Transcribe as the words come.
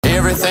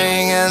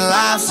Everything in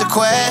life's a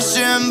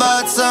question,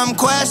 but some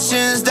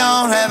questions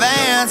don't have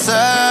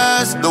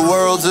answers. The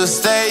world's a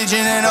stage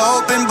in an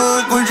open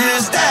book. We're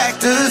just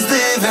actors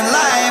living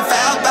life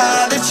out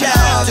by the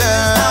chapter.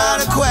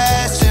 Not a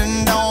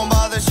question, don't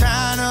bother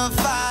trying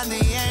to find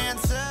the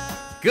answer.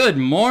 Good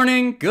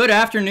morning, good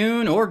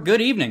afternoon, or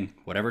good evening,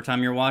 whatever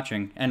time you're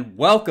watching, and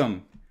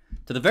welcome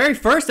to the very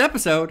first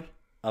episode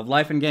of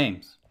Life and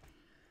Games.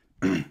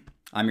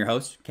 I'm your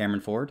host,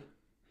 Cameron Ford,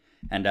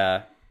 and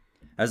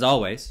as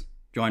always,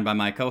 joined by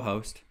my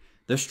co-host,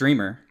 the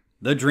streamer,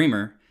 the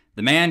dreamer,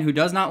 the man who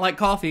does not like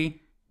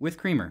coffee with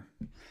creamer,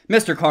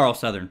 Mr. Carl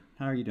Southern.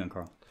 How are you doing,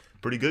 Carl?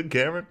 Pretty good,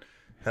 Cameron.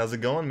 How's it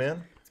going,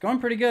 man? It's going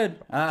pretty good.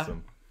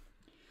 Awesome.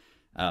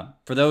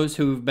 For those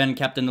who've been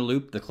kept in the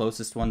loop, the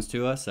closest ones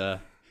to us,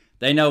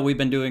 they know we've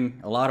been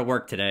doing a lot of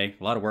work today.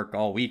 A lot of work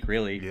all week,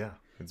 really. Yeah.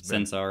 It's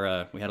been... Since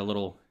our we had a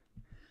little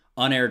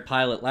unaired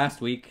pilot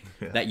last week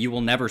that you will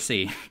never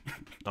see.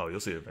 Oh, you'll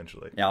see it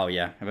eventually. Oh,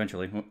 yeah,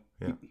 eventually.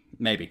 Yeah.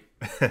 Maybe.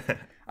 All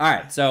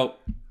right, so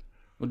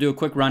we'll do a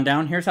quick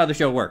rundown. Here's how the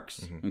show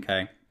works,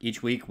 okay?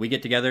 Each week we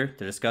get together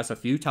to discuss a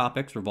few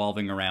topics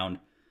revolving around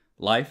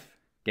life,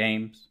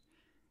 games,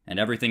 and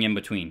everything in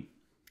between.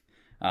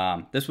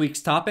 This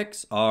week's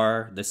topics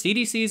are the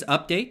CDC's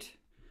update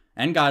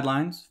and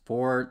guidelines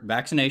for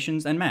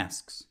vaccinations and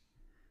masks.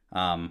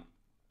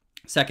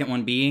 Second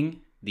one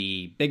being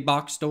the big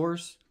box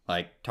stores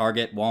like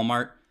Target,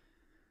 Walmart.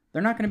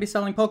 They're not going to be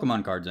selling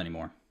Pokemon cards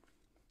anymore.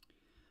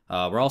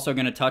 We're also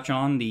going to touch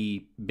on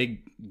the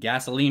big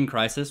gasoline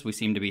crisis we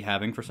seem to be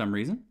having for some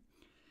reason.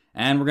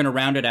 And we're going to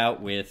round it out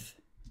with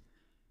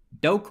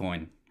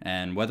Dogecoin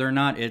and whether or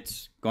not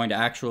it's going to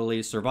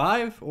actually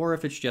survive or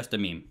if it's just a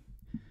meme.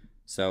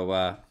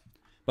 So,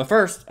 but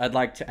first, I'd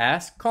like to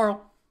ask,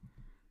 Carl,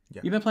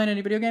 you been playing any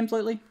video games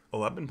lately?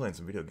 Oh, I've been playing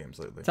some video games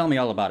lately. Tell me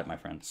all about it, my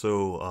friend.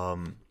 So,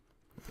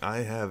 I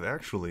have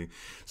actually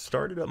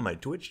started up my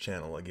Twitch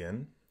channel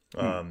again,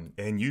 and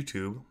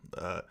YouTube.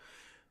 A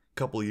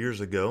couple of years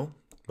ago,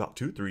 about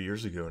 2-3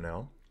 years ago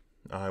now,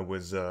 I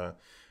was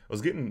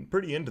getting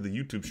pretty into the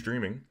YouTube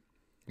streaming,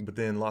 but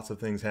then lots of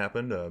things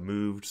happened.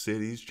 Moved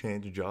cities,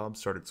 changed jobs,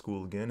 started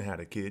school again,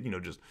 had a kid. You know,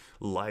 just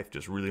life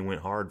just really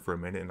went hard for a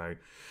minute, and I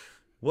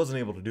wasn't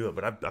able to do it.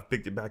 But I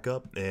picked it back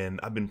up, and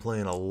I've been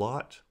playing a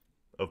lot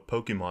of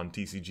Pokemon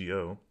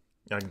TCGO.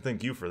 I can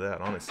thank you for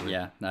that, honestly.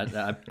 Yeah,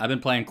 I've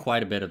been playing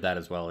quite a bit of that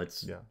as well.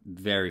 It's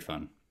very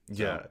fun.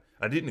 So. Yeah,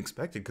 I didn't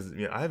expect it because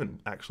I haven't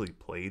actually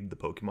played the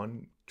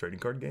Pokemon trading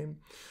card game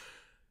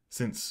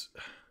since,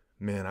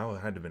 man, I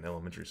had to have been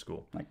elementary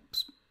school. Like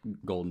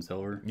Gold and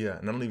Silver? Yeah,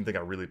 and I don't even think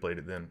I really played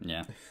it then.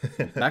 Yeah.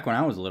 Back when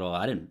I was little,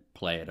 I didn't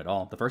play it at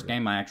all. The first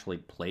game I actually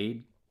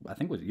played, I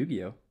think, was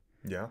Yu-Gi-Oh!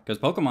 Yeah. Because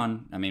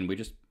Pokemon, I mean, we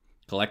just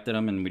collected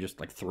them and we just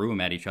like threw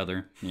them at each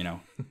other, you know.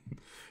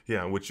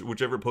 Yeah,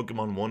 whichever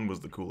Pokemon won was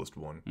the coolest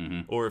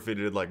one. Or if it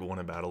did like won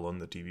a battle on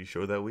the TV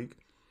show that week.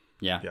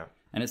 Yeah.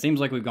 And it seems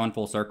like we've gone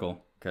full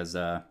circle because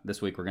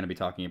this week we're going to be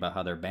talking about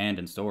how they're banned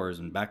in stores.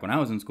 And back when I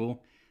was in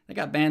school, they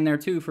got banned there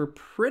too for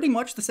pretty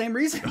much the same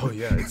reason. Oh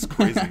yeah, it's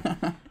crazy.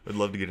 I'd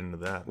love to get into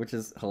that. Which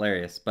is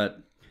hilarious. But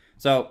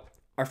so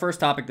our first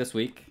topic this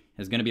week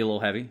is going to be a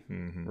little heavy.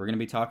 We're going to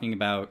be talking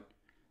about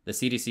the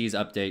CDC's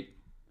update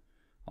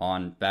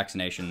on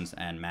vaccinations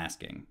and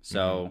masking.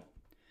 So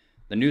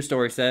the news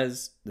story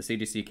says the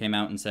CDC came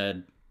out and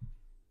said,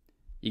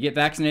 you get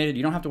vaccinated,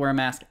 you don't have to wear a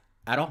mask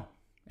at all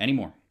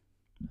anymore.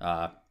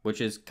 Which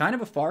is kind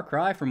of a far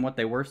cry from what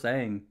they were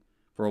saying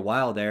for a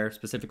while there.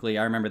 Specifically,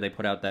 I remember they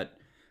put out that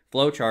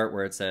flow chart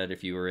where it said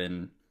if you were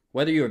in,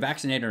 whether you were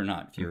vaccinated or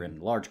not, if you're in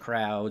large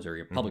crowds or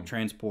your public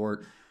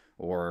transport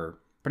or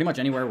pretty much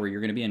anywhere where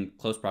you're going to be in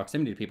close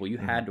proximity to people, you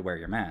had to wear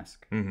your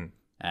mask.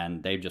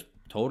 And they've just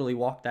totally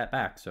walked that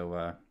back. So,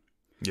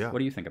 what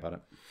do you think about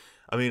it?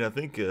 I mean, I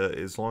think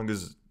as long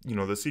as, the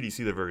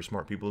CDC, they're very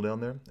smart people down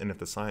there. And if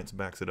the science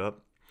backs it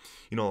up,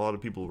 a lot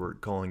of people were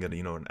calling it,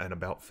 an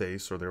about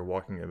face or they're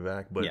walking it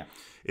back. But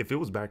if it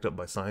was backed up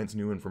by science,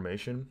 new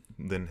information,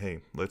 then, hey,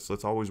 let's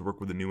always work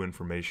with the new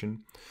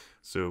information.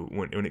 So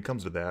when it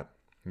comes to that,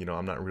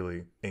 I'm not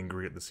really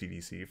angry at the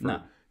CDC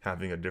for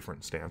having a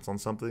different stance on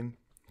something,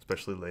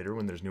 especially later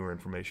when there's newer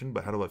information.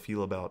 But how do I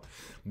feel about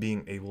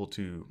being able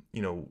to,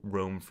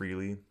 roam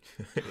freely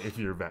if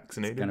you're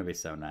vaccinated? It's going to be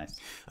so nice.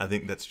 I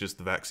think that's just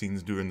the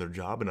vaccines doing their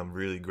job, and I'm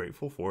really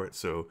grateful for it.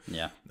 So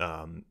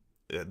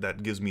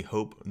that gives me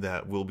hope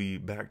that we'll be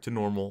back to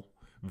normal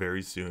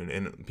very soon.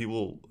 And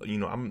people,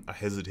 I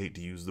hesitate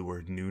to use the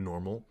word new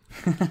normal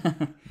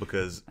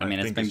because I mean,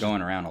 it's been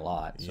going around a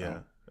lot. So. Yeah.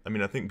 I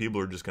mean, I think people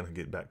are just going to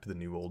get back to the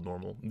new old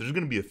normal. There's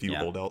going to be a few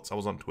holdouts. I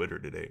was on Twitter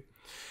today,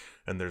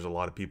 and there's a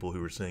lot of people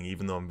who are saying,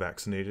 even though I'm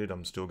vaccinated,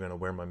 I'm still going to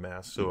wear my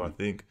mask. So I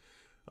think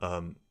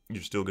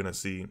you're still going to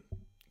see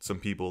some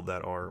people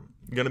that are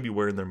going to be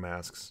wearing their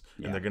masks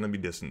and they're going to be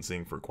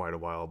distancing for quite a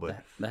while.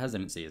 But the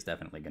hesitancy is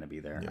definitely going to be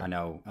there. I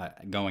know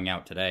going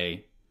out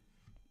today,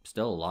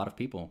 still a lot of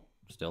people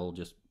still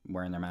just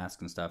wearing their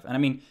masks and stuff. And I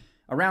mean,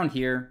 around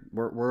here,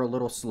 we're a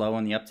little slow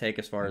on the uptake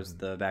as far as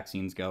the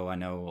vaccines go. I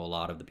know a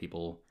lot of the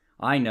people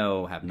I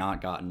know have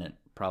not gotten it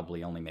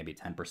probably only maybe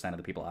 10% of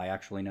the people I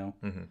actually know.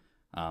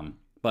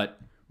 But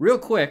real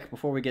quick,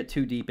 before we get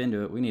too deep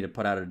into it, we need to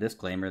put out a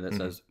disclaimer that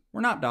says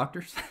we're not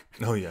doctors.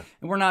 Oh, yeah.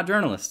 And we're not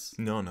journalists.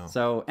 No.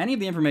 So any of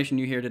the information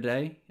you hear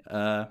today,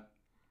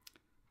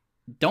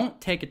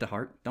 don't take it to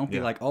heart. Don't be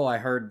like, oh, I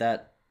heard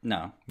that.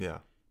 No. Yeah.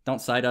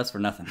 Don't cite us for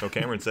nothing. Oh,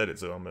 Cameron said it,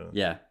 so I'm going to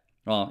Yeah.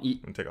 Well,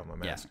 take off my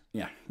mask.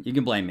 Yeah. You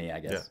can blame me, I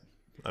guess.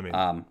 Yeah. I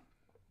mean,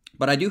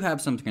 But I do have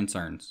some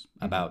concerns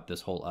about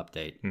this whole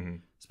update.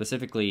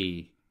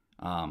 Specifically,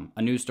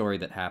 a news story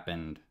that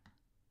happened,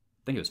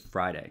 I think it was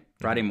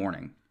Friday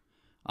morning.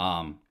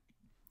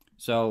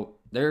 So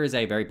there is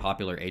a very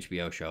popular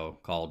HBO show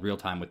called Real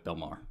Time with Bill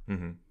Maher.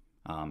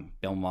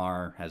 Bill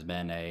Maher has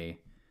been a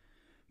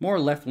more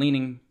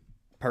left-leaning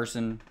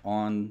person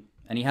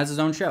and he has his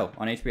own show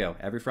on HBO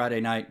every Friday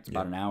night. It's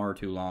about an hour or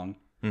two long.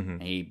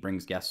 And he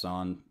brings guests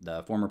on.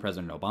 The former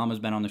President Obama's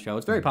been on the show.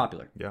 It's very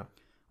popular. Yeah.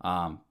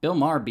 Bill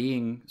Maher,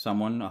 being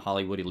someone, a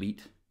Hollywood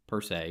elite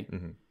per se,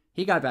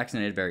 he got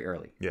vaccinated very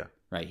early. Yeah.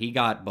 Right. He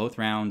got both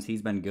rounds.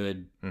 He's been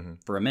good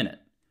for a minute.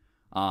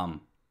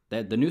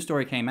 The news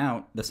story came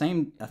out I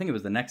think it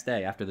was the next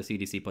day after the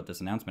CDC put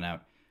this announcement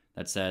out,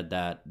 that said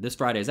that this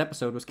Friday's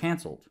episode was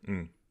canceled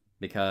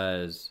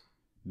because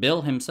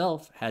Bill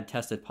himself had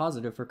tested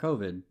positive for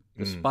COVID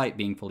despite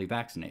being fully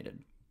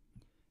vaccinated.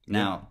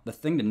 Now, the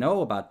thing to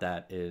know about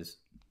that is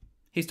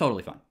he's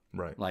totally fine.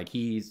 Right. Like,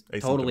 he's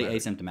totally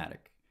asymptomatic.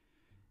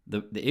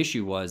 The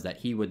issue was that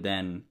he would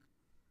then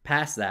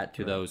pass that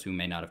to those who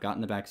may not have gotten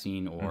the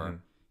vaccine or,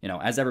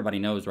 as everybody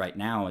knows right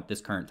now at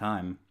this current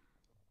time,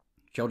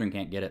 children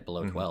can't get it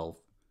below 12.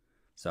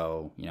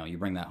 So, you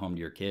bring that home to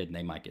your kid and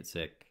they might get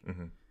sick.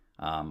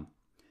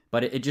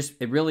 But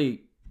it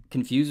really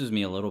confuses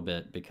me a little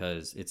bit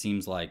because it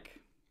seems like,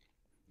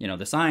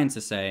 the science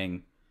is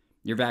saying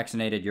you're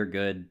vaccinated, you're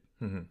good,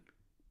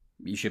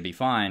 you should be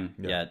fine,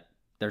 yet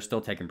they're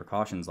still taking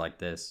precautions like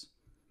this.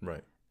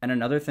 Right. And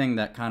another thing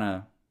that kind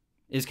of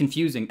is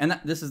confusing, and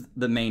this is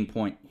the main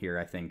point here,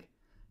 I think,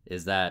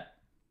 is that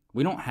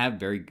we don't have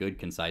very good,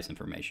 concise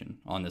information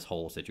on this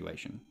whole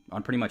situation,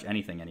 on pretty much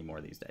anything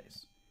anymore these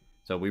days.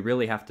 So we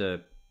really have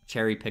to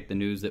cherry pick the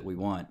news that we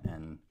want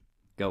and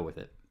go with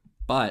it.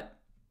 But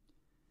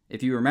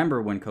if you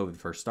remember when COVID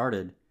first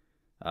started,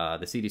 the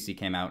CDC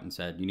came out and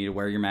said, you need to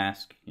wear your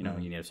mask, you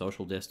need a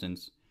social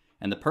distance.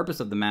 And the purpose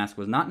of the mask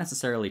was not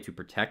necessarily to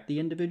protect the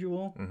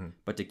individual,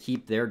 but to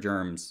keep their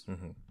germs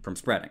from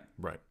spreading.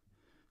 Right.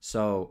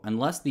 So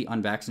unless the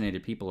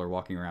unvaccinated people are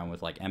walking around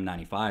with like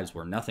N95s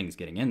where nothing's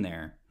getting in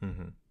there,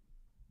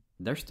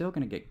 they're still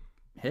going to get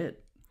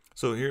hit.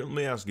 So here, let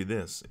me ask you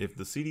this. If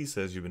the CD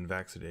says you've been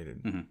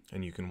vaccinated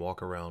and you can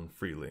walk around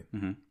freely,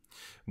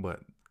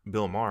 but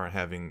Bill Maher,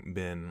 having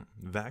been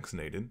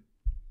vaccinated,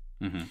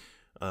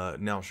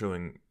 now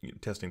showing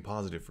testing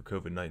positive for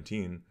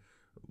COVID-19,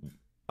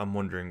 I'm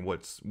wondering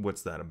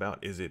what's that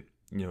about? Is it,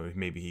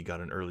 maybe he got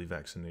an early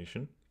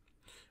vaccination?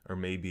 Or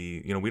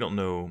maybe, we don't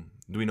know.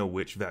 Do we know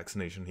which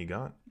vaccination he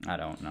got? I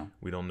don't know.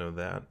 We don't know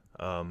that.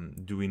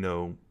 Do we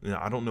know?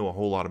 I don't know a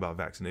whole lot about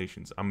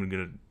vaccinations. I'm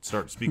going to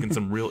start speaking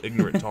some real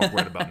ignorant talk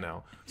right about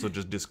now. So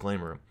just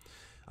disclaimer.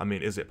 I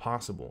mean, is it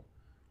possible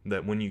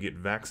that when you get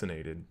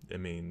vaccinated,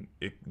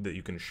 that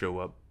you can show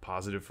up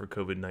positive for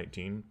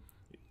COVID-19?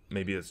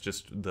 Maybe it's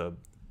just the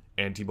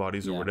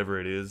antibodies or whatever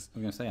it is.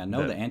 I'm going to say, I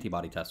know the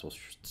antibody test will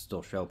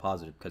still show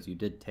positive because you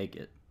did take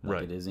it.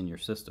 Like it is in your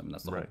system.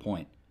 That's the whole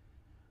point.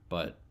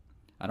 But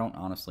I don't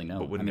honestly know.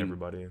 But wouldn't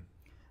everybody?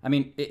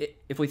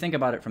 If we think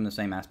about it from the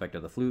same aspect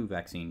of the flu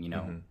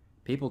vaccine,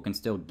 people can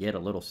still get a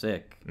little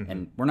sick.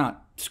 And we're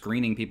not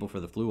screening people for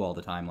the flu all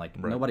the time. Like,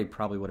 nobody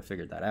probably would have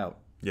figured that out.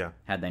 Yeah.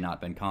 Had they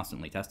not been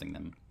constantly testing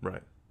them.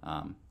 Right.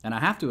 And I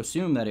have to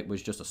assume that it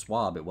was just a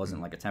swab. It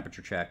wasn't like a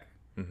temperature check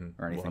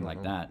or anything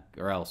like that.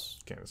 Or else.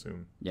 Can't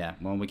assume. Yeah.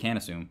 Well, we can't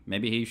assume.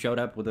 Maybe he showed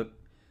up with a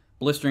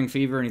blistering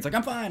fever and he's like,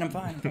 I'm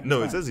fine.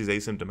 No, it says he's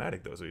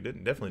asymptomatic though, so he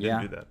definitely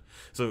didn't do that.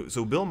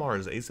 So Bill Maher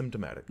is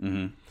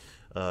asymptomatic,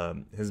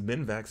 has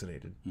been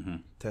vaccinated,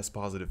 tests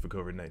positive for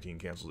COVID-19,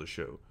 cancels the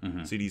show.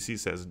 CDC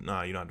says,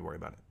 nah, you don't have to worry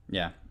about it.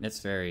 Yeah, it's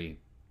very,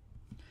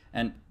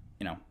 and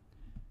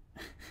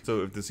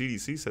So if the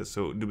CDC says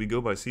so, do we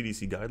go by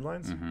CDC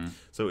guidelines?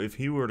 So if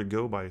he were to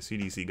go by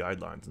CDC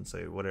guidelines and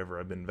say,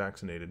 whatever, I've been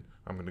vaccinated,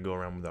 I'm going to go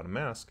around without a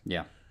mask.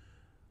 Yeah.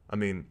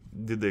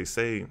 Did they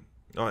say?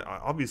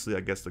 Obviously, I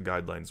guess the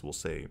guidelines will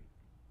say,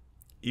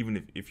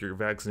 even if you're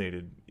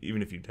vaccinated,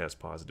 even if you test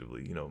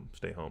positively,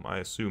 stay home. I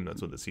assume that's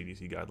what the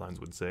CDC guidelines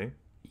would say.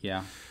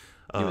 Yeah,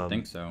 you would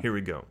think so. Here we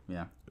go.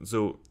 Yeah.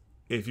 So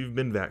if you've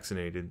been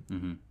vaccinated,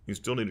 you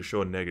still need to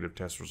show a negative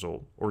test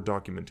result or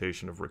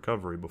documentation of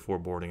recovery before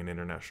boarding an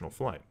international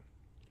flight.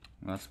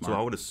 Well, that's smart. So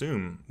I would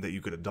assume that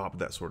you could adopt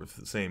that sort of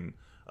the same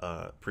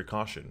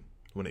precaution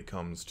when it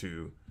comes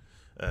to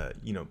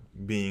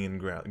being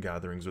in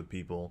gatherings with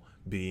people,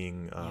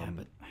 being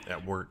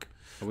at work.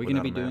 Are we going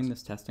to be doing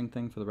this testing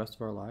thing for the rest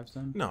of our lives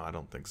then? No, I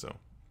don't think so.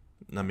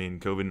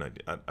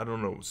 COVID-19, I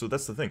don't know. So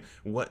that's the thing.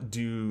 What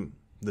do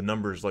the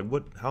numbers,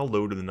 how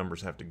low do the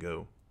numbers have to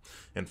go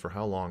And for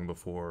how long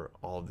before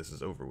all of this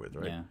is over with,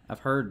 right? Yeah, I've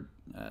heard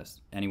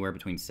anywhere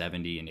between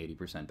 70 and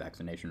 80%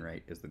 vaccination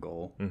rate is the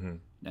goal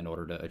in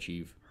order to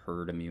achieve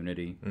herd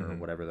immunity or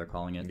whatever they're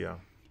calling it. Yeah.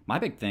 My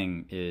big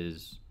thing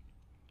is,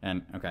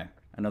 and okay,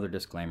 another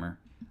disclaimer.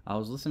 I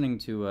was listening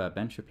to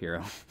Ben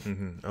Shapiro.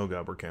 Oh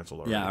God, we're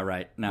canceled already. Yeah,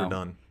 right. Now, we're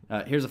done.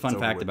 Here's a fun over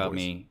fact with, about boys.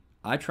 me.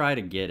 I try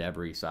to get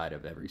every side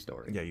of every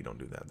story. Yeah, you don't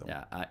do that though.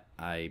 Yeah,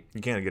 I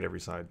You can't get every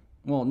side.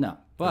 well, no, There's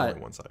but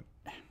only one side.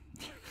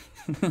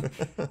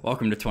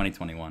 welcome to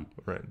 2021.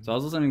 Right. So I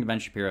was listening to Ben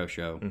Shapiro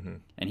show,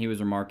 and he was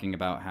remarking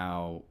about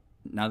how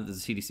now that the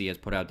CDC has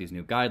put out these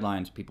new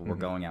guidelines, people were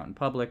going out in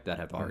public that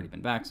have already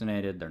been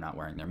vaccinated. They're not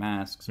wearing their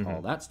masks,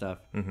 all that stuff.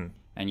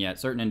 And yet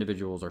certain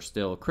individuals are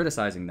still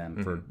criticizing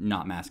them for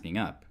not masking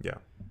up. Yeah.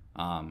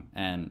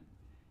 And,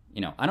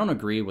 you know, I don't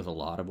agree with a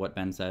lot of what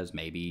Ben says,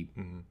 maybe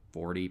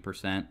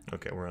 40%.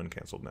 Okay, we're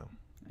uncanceled now.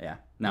 Yeah.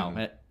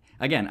 No,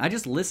 again, I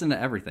just listen to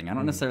everything. I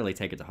don't necessarily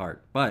take it to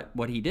heart. But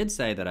what he did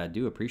say that I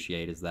do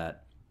appreciate is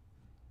that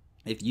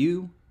if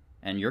you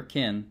and your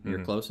kin,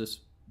 your closest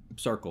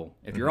circle,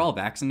 if you're all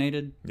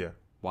vaccinated, Yeah.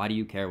 why do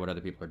you care what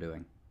other people are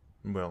doing?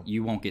 Well,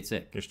 You won't get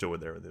sick. you're still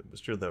there with them.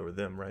 Still there with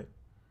them, right?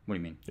 What do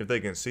you mean? If they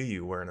can see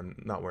you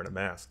not wearing a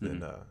mask,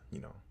 then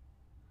you know.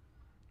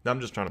 I'm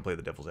just trying to play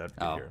the devil's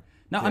advocate here.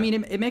 No, I mean,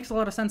 it makes a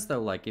lot of sense,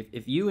 though. Like,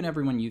 if you and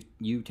everyone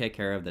you take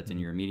care of that's in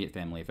your immediate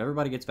family, if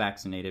everybody gets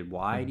vaccinated,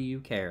 why do you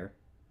care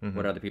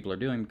what other people are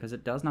doing? Because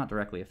it does not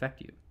directly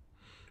affect you.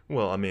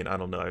 Well, I mean, I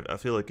don't know. I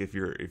feel like if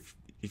you're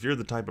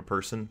the type of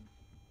person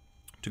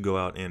to go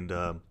out and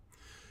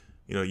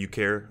you know, you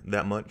care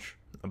that much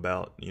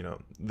about, you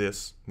know,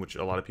 this, which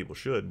a lot of people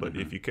should, but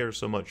if you care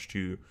so much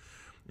to,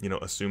 you know,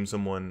 assume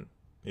someone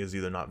is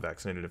either not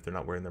vaccinated if they're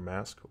not wearing their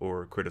mask,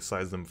 or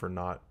criticize them for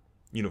not,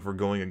 you know, for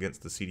going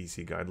against the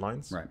CDC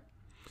guidelines. Right.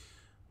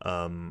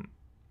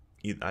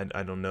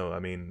 I don't know. I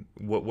mean,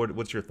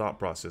 what's your thought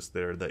process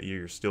there, that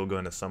you're still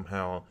going to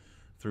somehow,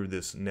 through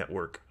this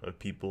network of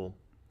people,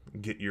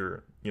 get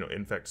your, you know,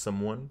 infect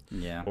someone?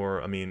 Yeah.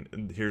 Or, I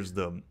mean, here's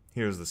the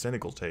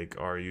cynical take.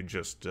 Are you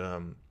just,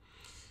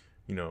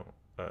 you know,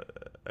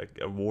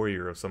 a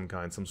warrior of some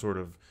kind, some sort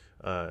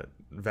of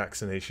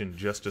vaccination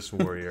justice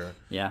warrior?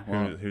 Yeah.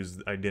 Well,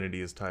 whose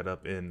identity is tied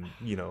up in,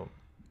 you know,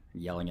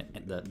 yelling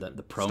at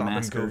the pro Stopping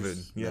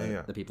maskers. COVID.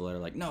 Yeah, The people that are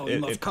like, no, you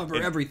must cover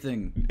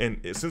everything.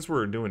 And since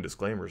we're doing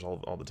disclaimers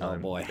all the time,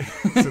 Oh boy.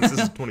 since this is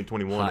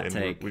 2021 Hot and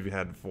take. we've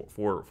had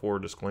four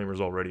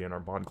disclaimers already in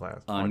our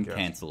podcast.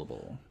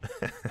 Uncancelable.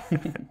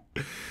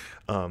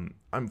 I'm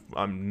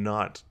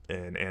not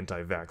an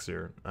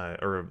anti-vaxxer,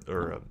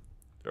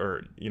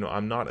 or you know,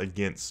 I'm not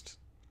against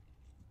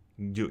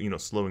you know,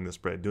 slowing the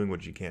spread, doing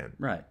what you can.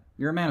 Right.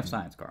 You're a man of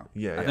science, Carl.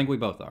 Yeah, I yeah. think we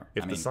both are.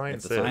 If I the mean,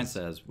 science if the science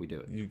says- says we do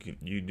it.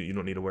 You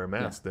don't need to wear a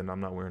mask, then I'm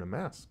not wearing a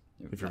mask.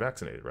 If you're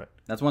vaccinated, right?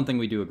 That's one thing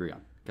we do agree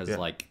on, because Yeah.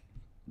 like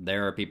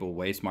there are people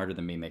way smarter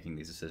than me making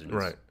these decisions.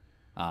 Right.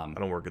 I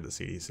don't work at the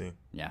CDC.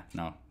 Yeah.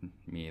 No,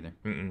 me either.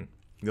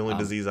 The only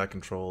disease I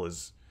control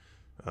is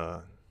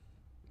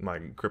my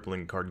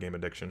crippling card game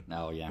addiction.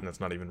 Oh yeah. And that's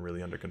not even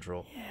really under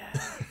control.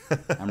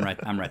 I'm right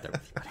there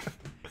with you.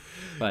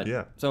 But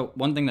Yeah. so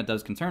one thing that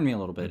does concern me a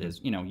little bit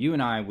is, you know, you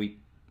and I,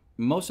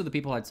 most of the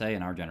people I'd say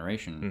in our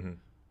generation,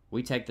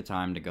 we take the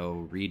time to go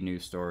read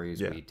news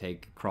stories. Yeah. We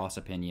take cross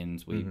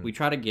opinions. We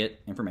try to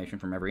get information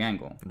from every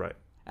angle. Right.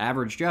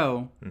 Average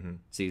Joe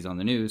sees on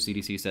the news,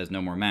 CDC says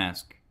no more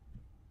mask,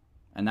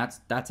 and that's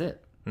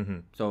it.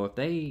 So if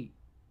they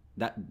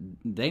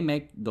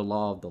make the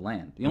law of the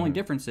land, the only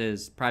difference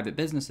is private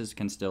businesses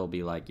can still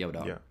be like, yo,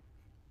 dog.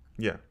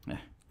 Yeah.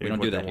 We don't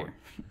What do they that want.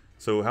 here.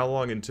 So how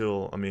long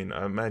until, I mean,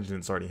 I imagine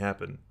it's already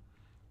happened,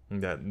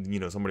 that, you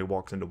know, somebody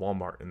walks into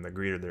Walmart and the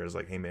greeter there is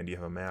like, hey man, do you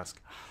have a mask?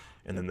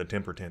 And then the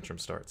temper tantrum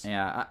starts.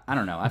 Yeah, I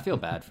don't know. I feel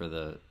bad for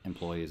the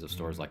employees of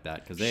stores like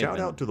that, because they Shout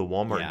out to the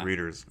Walmart Yeah.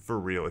 greeters, for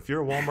real. If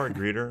you're a Walmart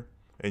greeter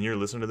and you're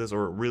listening to this,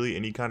 or really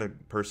any kind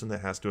of person that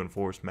has to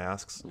enforce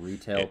masks,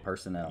 retail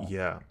personnel.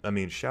 yeah, I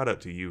mean, shout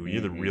out to you.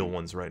 You're the real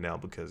ones right now,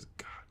 because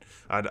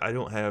God, I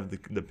don't have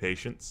the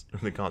patience or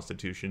the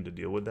constitution to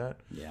deal with that.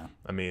 Yeah.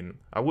 I mean,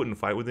 I wouldn't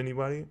fight with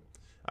anybody.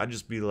 I'd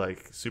just be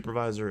like,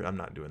 supervisor, I'm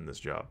not doing this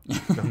job.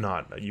 I'm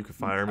not. You can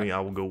fire me.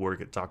 I will go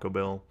work at Taco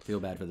Bell. Feel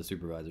bad for the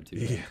supervisor too.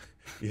 Yeah.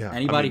 Yeah.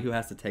 Anybody I mean, who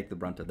has to take the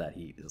brunt of that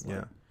heat is like,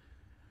 yeah.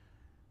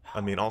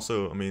 I mean,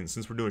 also, I mean,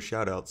 since we're doing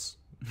shout outs,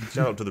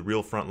 shout out to the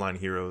real frontline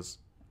heroes,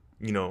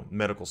 you know,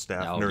 medical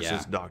staff, Oh, nurses,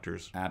 yeah.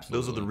 doctors. Those are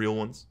Absolutely. the real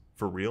ones,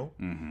 for real.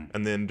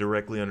 And then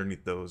directly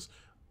underneath those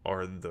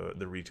are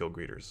the retail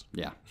greeters.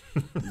 yeah.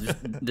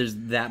 There's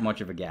that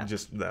much of a gap.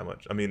 Just that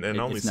much. I mean, and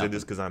I only it's say nothing.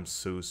 this because I'm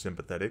so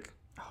sympathetic.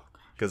 Oh,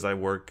 gosh. Because I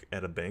work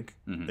at a bank,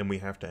 Mm-hmm. and we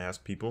have to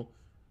ask people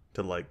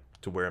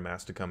to wear a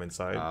mask to come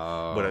inside.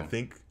 Oh, But I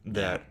think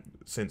that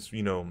since,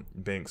 you know,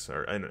 banks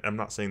are, and I'm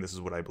not saying this is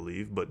what I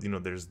believe, but, you know,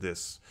 there's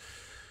this,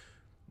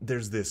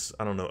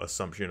 I don't know,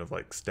 assumption of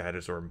like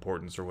status or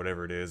importance or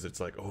whatever it is. It's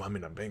like, oh, I'm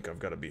in a bank, I've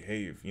got to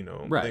behave, you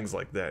know, Right. things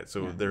like that.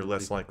 So they're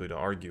less likely to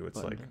argue.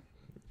 It's like,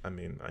 I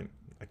mean,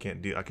 I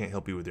can't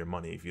help you with your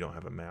money if you don't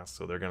have a mask.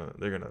 So they're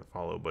gonna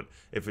follow. But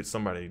if it's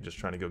somebody just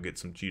trying to go get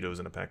some Cheetos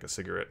and a pack of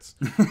cigarettes,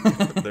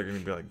 they're gonna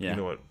be like, you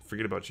know what?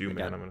 Forget about you,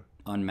 man. I'm gonna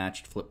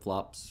unmatched flip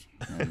flops.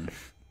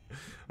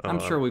 I'm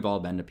sure we've all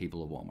been to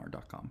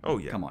peopleofwalmart.com. Oh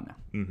yeah, come on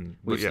now. Mm-hmm.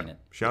 We've seen it.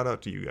 Shout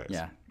out to you guys.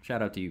 Yeah,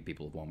 shout out to you,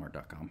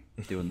 peopleofwalmart.com,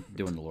 doing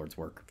the Lord's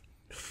work.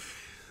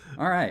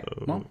 All right.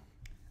 Well,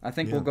 I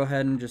think we'll go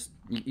ahead and just.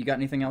 You got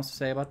anything else to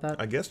say about that?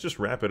 I guess just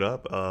wrap it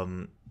up.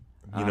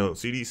 You know,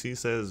 CDC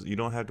says you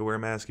don't have to wear a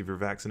mask if you're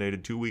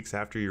vaccinated 2 weeks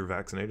after you're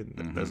vaccinated.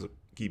 That's a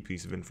key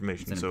piece of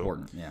information. It's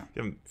important, yeah.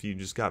 If you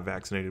just got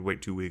vaccinated,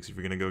 wait 2 weeks. If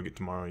you're going to go get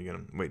tomorrow, you're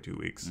going to wait 2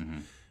 weeks.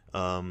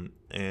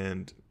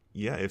 And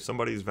yeah, if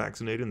somebody's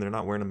vaccinated and they're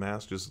not wearing a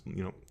mask, just,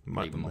 you know,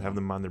 have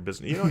them mind their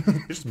business. You know,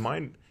 just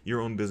mind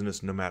your own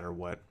business no matter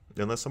what.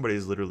 Unless somebody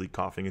is literally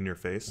coughing in your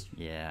face.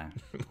 Yeah.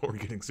 Or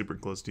getting super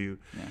close to you.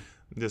 Yeah.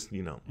 Just,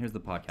 you know. Here's the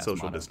podcast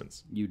social motto.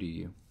 Distance. You do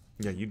you.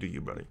 Yeah, you do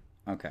you, buddy.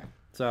 Okay.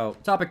 So,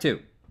 topic 2.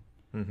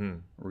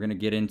 We're going to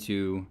get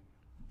into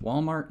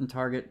Walmart and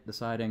Target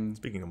deciding...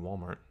 Speaking of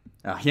Walmart.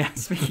 Yeah,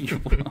 speaking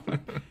of Walmart.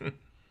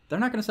 They're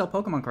not going to sell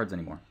Pokemon cards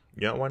anymore.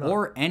 Yeah, why not?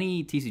 Or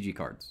any TCG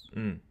cards.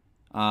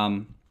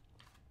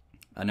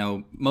 I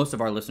know most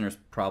of our listeners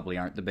probably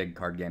aren't the big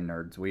card game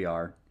nerds. We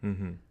are.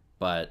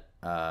 But,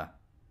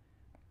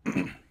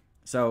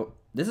 so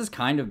this has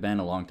kind of been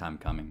a long time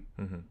coming.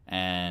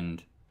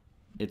 And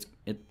it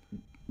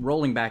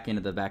rolling back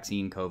into the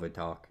vaccine COVID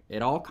talk,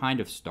 it all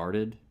kind of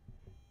started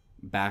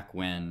back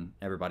when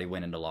everybody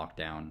went into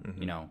lockdown.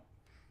 You know,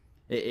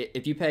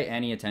 if you pay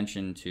any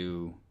attention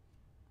to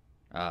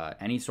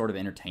any sort of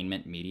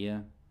entertainment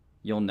media,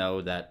 you'll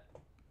know that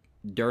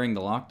during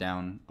the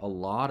lockdown, a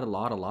lot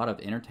of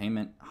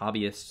entertainment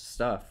hobbyist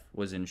stuff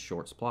was in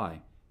short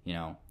supply. You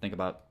know, think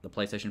about the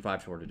PlayStation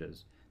 5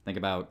 shortages. Think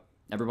about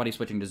everybody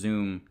switching to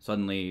Zoom.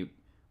 Suddenly,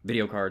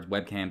 video cards,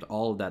 webcams,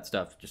 all of that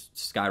stuff just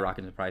skyrocketed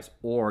in price,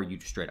 or you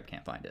just straight up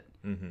can't find it.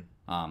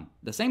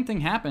 The same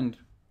thing happened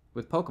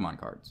with Pokemon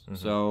cards.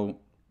 So,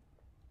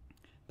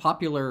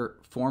 popular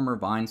former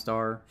Vine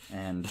star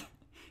and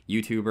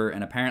YouTuber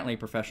and apparently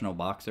professional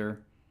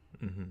boxer,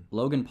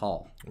 Logan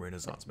Paul.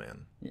 Renaissance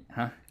man.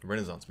 Huh?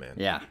 Renaissance man.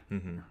 Yeah.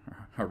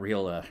 A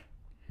real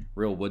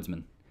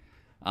woodsman.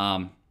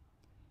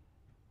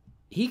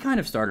 He kind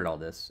of started all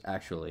this,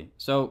 actually.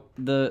 So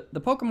the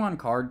Pokemon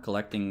card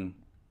collecting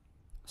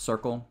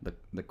circle,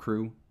 the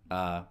crew,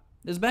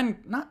 has been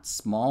not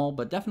small,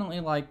 but definitely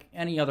like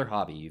any other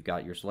hobby. You've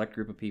got your select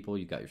group of people,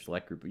 you've got your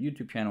select group of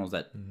YouTube channels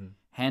that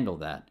handle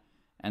that.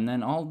 And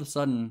then all of a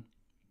sudden,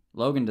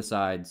 Logan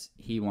decides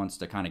he wants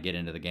to kind of get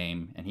into the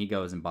game, and he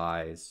goes and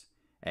buys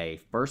a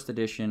first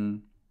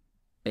edition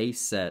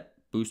base set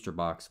booster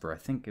box for, I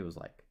think it was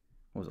like,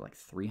 what was it, like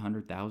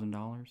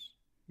 $300,000?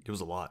 It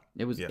was a lot.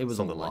 It was a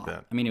something lot. like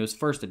that. I mean, it was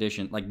first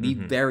edition, like the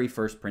very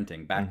first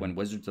printing back when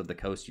Wizards of the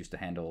Coast used to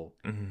handle.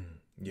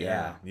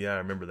 Yeah, I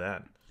remember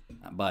that.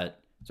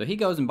 But so he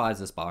goes and buys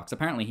this box.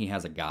 Apparently, he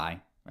has a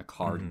guy, a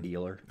card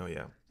dealer. Oh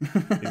yeah,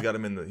 he's got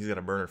him he's got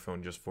a burner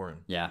phone just for him.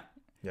 Yeah.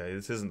 Yeah,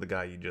 this isn't the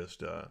guy you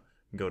just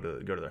go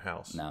to their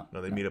house. No,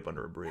 they meet up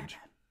under a bridge.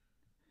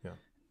 Yeah.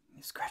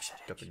 Scratch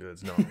that itch. Got the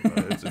goods. No,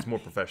 it's more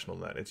professional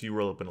than that. It's you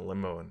roll up in a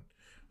limo and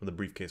with a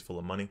briefcase full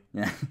of money.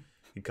 Yeah.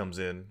 He comes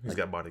in. He's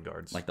got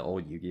bodyguards. Like the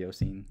old Yu-Gi-Oh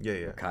scene.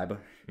 Yeah. With Kaiba.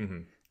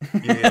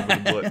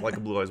 Yeah, like a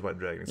Blue Eyes White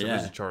Dragon. So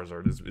this is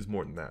Charizard. Is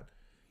more than that.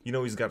 You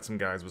know, he's got some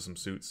guys with some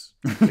suits.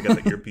 They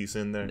got the earpiece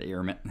in there. The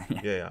earment.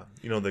 Yeah.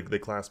 You know, they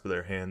clasp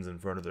their hands in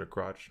front of their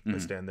crotch. They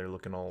stand there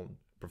looking all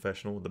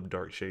professional with the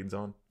dark shades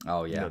on.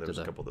 Oh yeah. You know, there was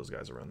a couple of those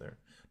guys around there.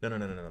 No.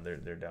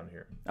 They're down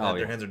here. Oh,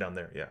 their hands are down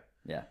there. Yeah.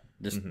 Yeah.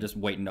 Just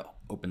waiting to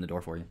open the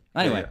door for you.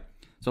 Anyway,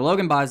 so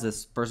Logan buys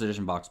this first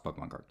edition box of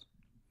Pokemon cards,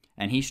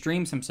 and he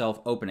streams himself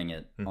opening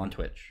it on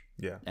Twitch.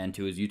 Yeah. And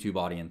to his YouTube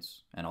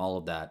audience and all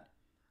of that.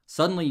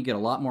 Suddenly, you get a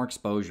lot more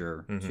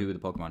exposure to the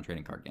Pokemon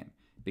trading card game,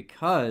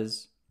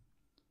 because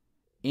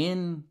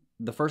in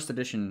the first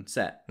edition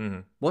set,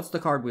 what's the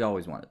card we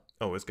always wanted?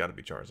 Oh, it's got to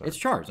be Charizard. It's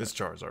Charizard. It's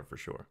Charizard for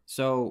sure.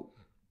 So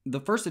the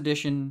first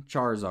edition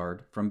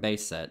Charizard from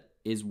base set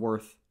is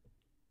worth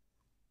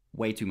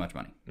way too much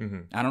money.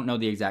 I don't know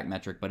the exact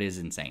metric, but it is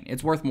insane.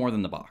 It's worth more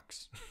than the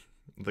box.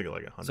 I think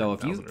like 100. So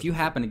if you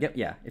happen to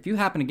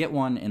get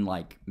one in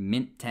like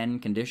mint 10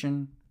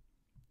 condition,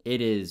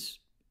 it's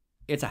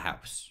a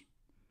house.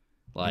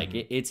 Like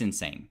it's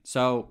insane.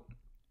 So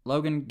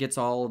Logan gets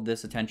all of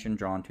this attention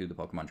drawn to the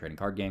Pokemon trading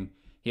card game.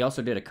 He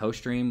also did a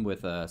co-stream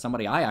with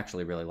somebody I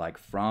actually really like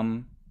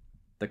from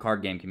the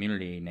card game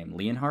community named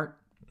Leonhardt.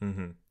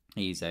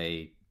 He's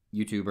a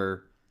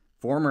YouTuber,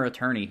 former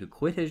attorney who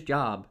quit his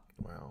job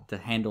to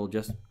handle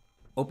just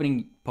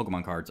opening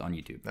Pokemon cards on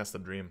YouTube. That's the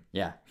dream.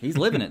 Yeah, he's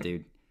living it,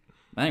 dude.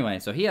 Anyway,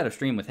 so he had a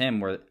stream with him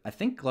where I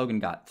think Logan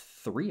got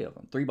 3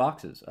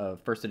 boxes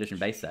of first edition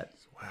base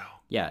sets. Wow.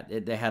 Yeah,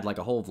 they had like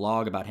a whole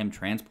vlog about him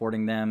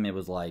transporting them. It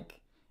was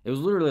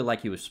literally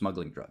like he was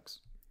smuggling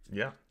drugs.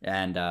 Yeah.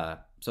 And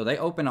so they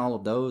opened all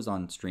of those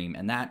on stream,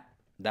 and that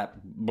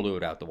blew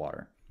it out the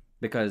water,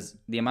 because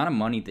the amount of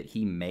money that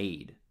he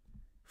made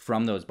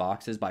from those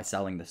boxes by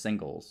selling the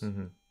singles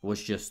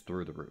was just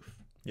through the roof.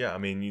 Yeah, I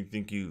mean, you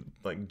think you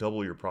like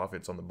double your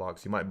profits on the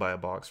box. You might buy a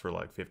box for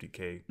like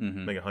 $50K,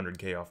 make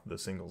 $100K off the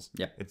singles.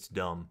 Yeah. It's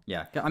dumb.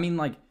 Yeah. I mean,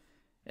 like,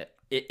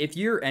 if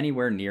you're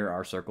anywhere near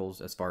our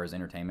circles as far as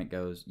entertainment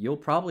goes, you'll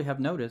probably have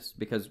noticed,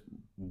 because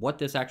what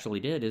this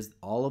actually did is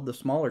all of the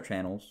smaller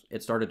channels,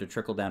 it started to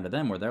trickle down to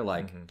them where they're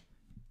like,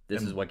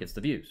 this is what gets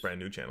the views. Brand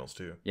new channels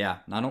too. Yeah.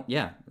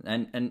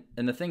 And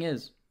the thing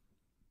is,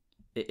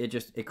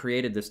 it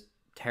created this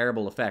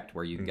terrible effect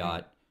where you've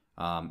got,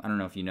 I don't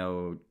know if you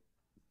know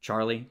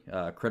Charlie,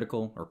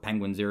 Critical or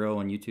Penguin Zero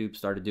on YouTube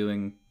started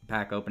doing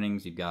pack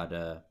openings. You've got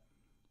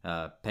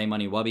Pay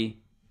Money Wubby.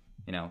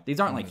 You know, these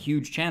aren't like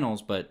huge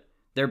channels, but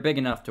they're big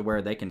enough to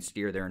where they can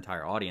steer their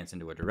entire audience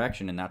into a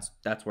direction, and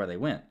that's where they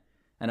went.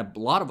 And a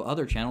lot of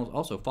other channels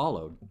also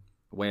followed,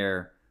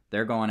 where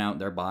they're going out,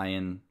 they're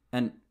buying,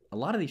 and a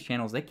lot of these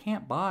channels, they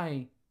can't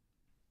buy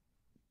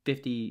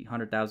 $50,000,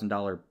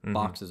 $100,000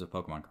 boxes of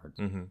Pokemon cards.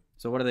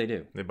 So what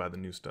do? They buy the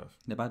new stuff.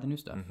 They buy the new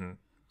stuff.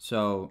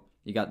 So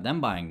you got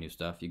them buying new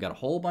stuff. You got a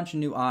whole bunch of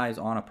new eyes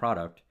on a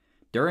product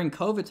during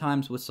COVID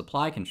times with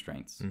supply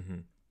constraints.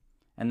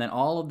 And then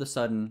all of a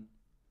sudden,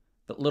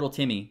 the little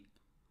Timmy,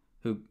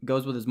 who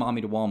goes with his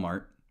mommy to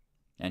Walmart,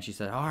 and she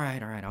said, all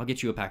right, I'll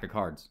get you a pack of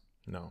cards.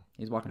 No.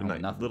 He's walking home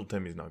with nothing. Little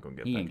Timmy's not going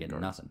to get He a pack ain't of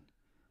getting cards. nothing.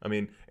 I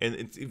mean, and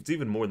it's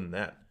even more than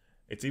that.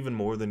 It's even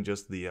more than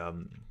just the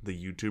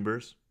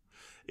YouTubers.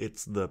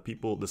 It's the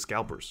people, the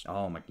scalpers.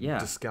 Oh my, yeah.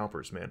 The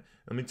scalpers, man.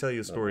 Let me tell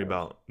you a story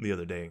about the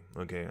other day.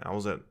 Okay,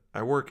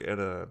 I work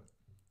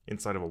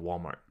inside of a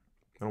Walmart.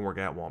 I don't work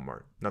at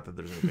Walmart. Not that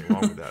there's anything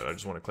wrong with that. I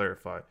just want to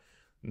clarify.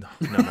 No.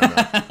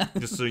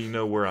 Just so you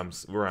know where I'm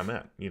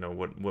at. You know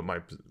what my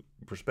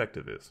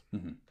perspective is.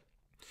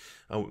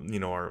 You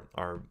know,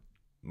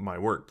 my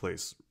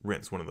workplace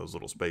rents one of those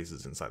little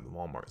spaces inside the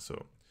Walmart,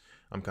 so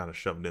I'm kind of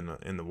shoved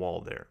in the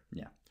wall there.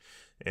 Yeah.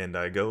 And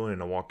I go in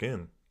and I walk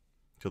in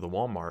to the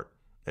Walmart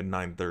at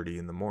 9:30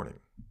 in the morning.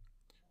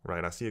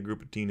 Right, I see a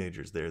group of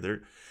teenagers there.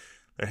 They're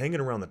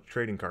hanging around the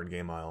trading card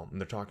game aisle, and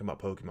they're talking about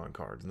Pokemon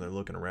cards, and they're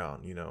looking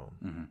around. You know,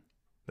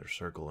 they're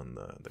circling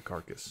the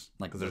carcass,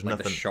 Like there's like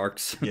nothing. the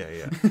sharks.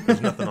 Yeah.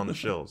 There's nothing on the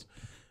shelves,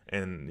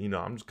 and you know,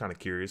 I'm just kind of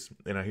curious,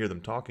 and I hear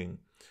them talking,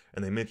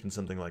 and they mention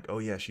something like, "Oh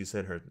yeah, she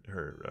said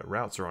her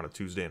routes are on a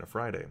Tuesday and a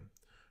Friday."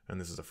 And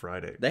this is a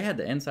Friday. They had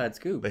the inside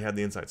scoop. They had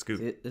the inside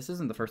scoop. This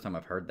isn't the first time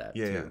I've heard that.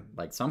 Yeah, too. yeah.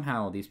 Like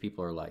somehow these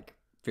people are like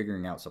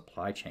figuring out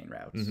supply chain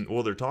routes.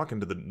 Well, they're talking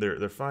to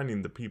they're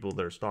finding the people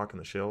that are stocking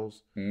the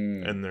shelves,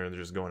 and they're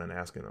just going and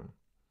asking them.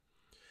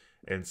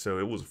 And so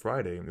it was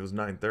Friday. It was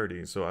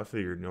 9:30. So I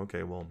figured,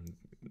 okay, well,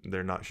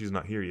 she's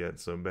not here yet.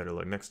 So better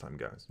luck next time,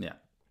 guys. Yeah.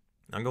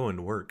 I'm going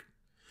to work,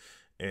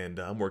 and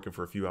I'm working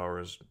for a few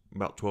hours.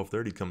 About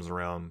 12:30 comes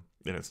around,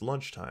 and it's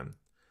lunchtime.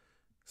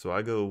 So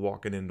I go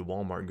walking into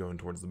Walmart, going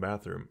towards the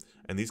bathroom,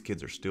 and these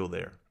kids are still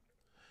there.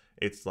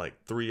 It's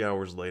like 3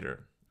 hours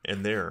later,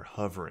 and they're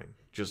hovering,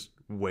 just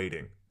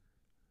waiting.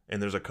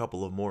 And there's a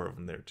couple of more of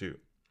them there too.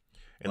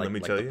 And let me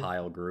tell you, the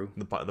pile grew.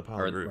 the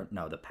pile grew.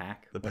 No, the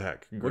pack. The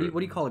pack. What do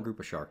you call a group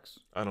of sharks?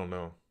 I don't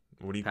know.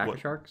 What do you Pack what?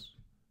 of sharks?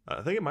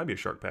 I think it might be a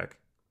shark pack.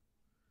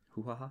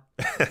 Hoo ha ha.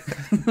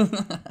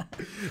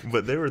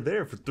 But they were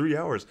there for 3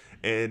 hours,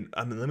 and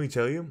I mean, let me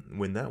tell you,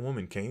 when that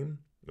woman came,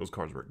 those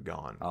cards were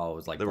gone. Oh, it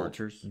was like They were-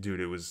 vultures. Dude,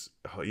 it was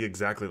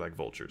exactly like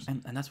vultures.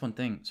 And that's one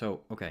thing.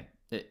 So okay,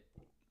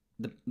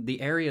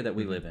 the area that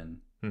we live in,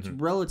 it's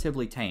Mm-hmm.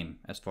 relatively tame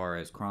as far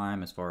as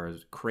crime, as far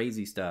as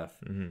crazy stuff.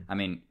 Mm-hmm. I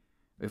mean,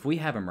 if we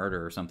have a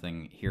murder or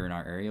something here in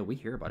our area, we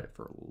hear about it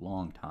for a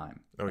long time.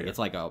 Oh, Like, yeah. it's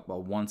like a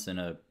once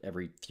in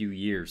every few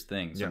years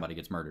thing. Somebody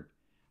gets murdered.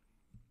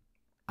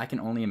 I can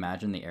only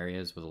imagine the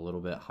areas with a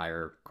little bit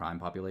higher crime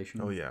population.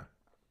 Oh yeah.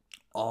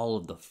 All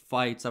of the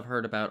fights I've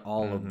heard about,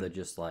 all of Mm-hmm. the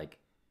just like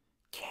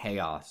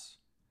chaos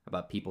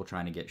about people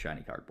trying to get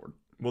shiny cardboard.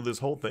 Well, this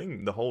whole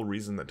thing, the whole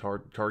reason that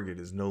Target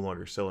is no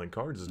longer selling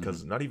cards is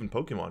because not even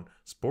Pokemon,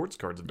 sports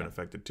cards have been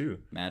affected too.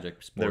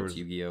 Magic, sports, was-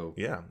 Yu-Gi-Oh.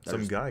 Yeah,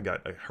 some guy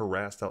got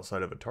harassed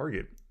outside of a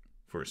Target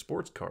for his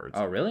sports cards.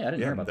 Oh, really? I didn't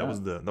hear Yeah, about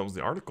that. that was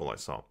the article I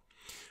saw.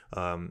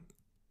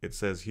 It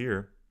says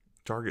here,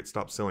 Target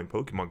stopped selling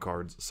Pokemon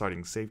cards,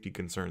 citing safety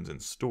concerns in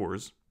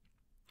stores.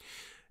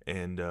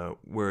 And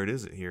where it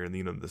is here,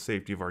 you know, the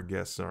safety of our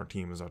guests and our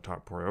team is our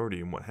top priority.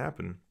 And what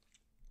happened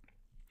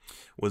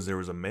was there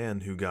was a man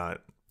who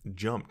got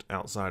jumped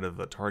outside of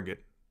a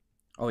Target.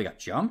 Oh, he got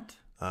jumped?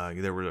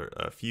 There were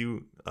a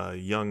few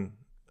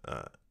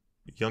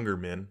younger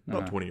men,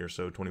 about 20 or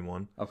so,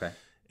 21. Okay.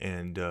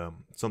 And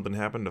something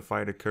happened, a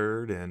fight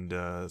occurred,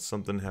 and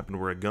something happened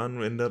where a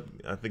gun ended up,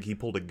 I think he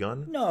pulled a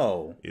gun.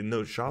 No.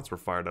 No shots were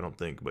fired, I don't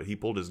think, but he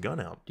pulled his gun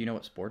out. Do you know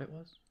what sport it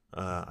was?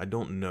 I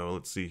don't know.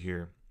 Let's see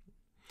here.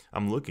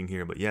 I'm looking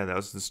here, but yeah, that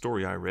was the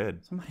story I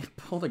read. Somebody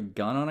pulled a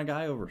gun on a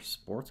guy over a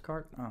sports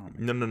cart? Oh,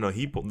 man. No.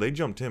 They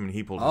jumped him, and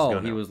he pulled his Oh,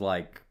 gun he out. was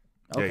like,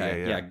 Yeah,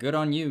 okay, yeah. yeah, good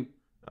on you,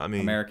 I mean,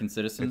 American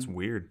citizen. it's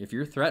weird. If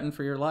you're threatened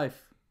for your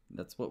life,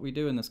 that's what we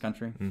do in this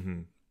country.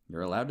 Mm-hmm.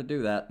 You're allowed to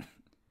do that.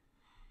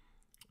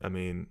 I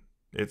mean,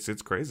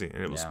 It's crazy,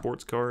 and it was Yeah.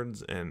 sports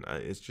cards, and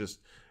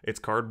it's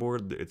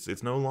cardboard.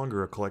 It's no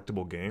longer a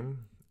collectible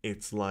game.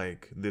 It's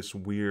like this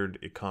weird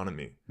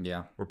economy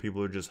Yeah. where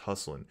people are just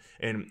hustling,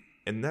 and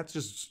that's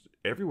just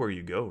everywhere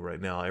you go right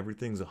now.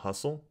 Everything's a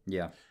hustle.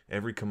 Yeah.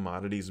 Every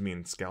commodity is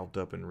being scalped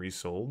up and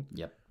resold.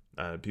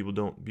 Yep.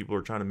 People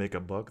are trying to make a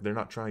buck. They're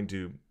not trying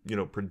to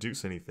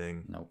produce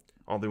anything. Nope.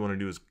 All they want to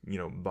do is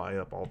buy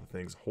up all the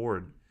things,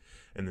 hoard,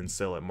 and then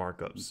sell at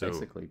markups. So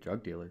Basically,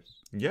 drug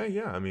dealers.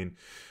 yeah. I mean,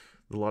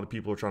 a lot of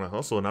people are trying to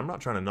hustle, and I'm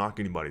not trying to knock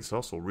anybody's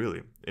hustle,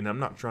 really. And I'm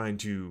not trying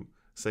to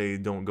say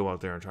don't go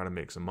out there and try to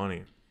make some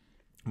money.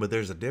 But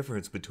there's a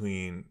difference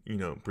between,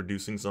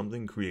 producing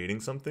something, creating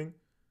something,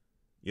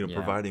 Yeah.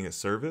 providing a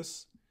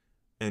service,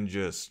 and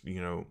just,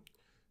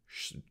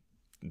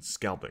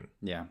 scalping.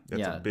 Yeah. That's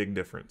yeah. a big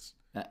difference.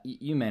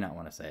 You may not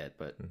want to say it,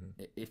 but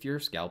if you're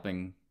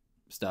scalping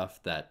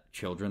stuff that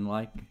children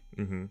like,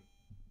 Mm-hmm.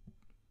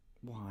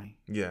 why?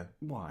 Yeah.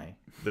 Why?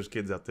 There's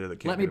kids out there that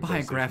can't Let me get buy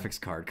a PlayStation. graphics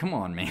card. Come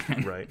on,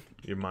 man. Right.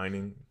 You're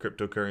mining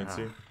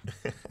cryptocurrency.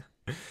 Ah.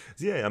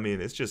 Yeah, I mean,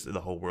 it's just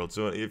the whole world.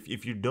 So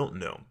if you don't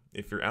know,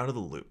 if you're out of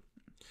the loop,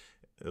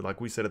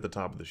 like we said at the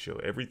top of the show,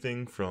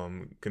 everything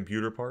from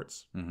computer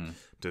parts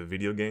to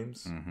video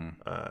games,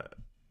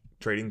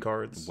 trading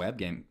cards,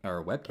 webcams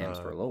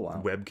for a little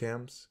while.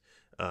 webcams.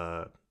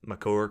 My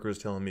coworker was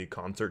telling me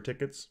concert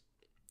tickets.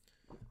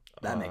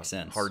 That makes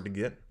sense. Hard to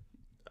get.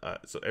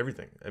 So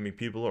everything. I mean,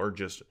 people are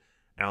just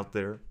out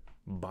there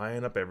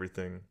buying up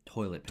everything.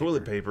 Toilet paper.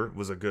 Toilet paper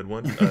was a good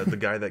one. The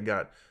guy that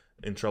got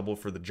in trouble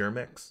for the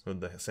Germex, or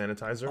the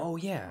sanitizer. Oh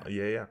yeah.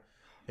 Yeah.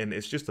 And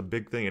it's just a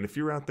big thing. And if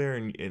you're out there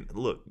and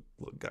look,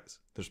 guys,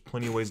 there's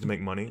plenty of ways to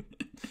make money.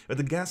 But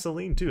the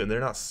gasoline too, and they're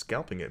not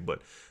scalping it,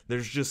 but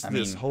there's just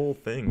this whole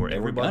thing where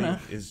everybody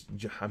is.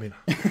 I mean,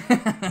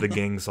 the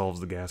gang solves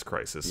the gas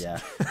crisis. Yeah.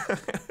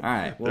 All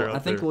right. Well, I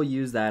think we'll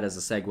use that as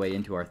a segue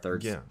into our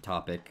third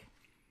topic,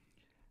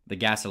 the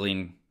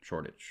gasoline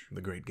shortage.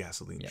 The great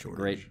gasoline shortage.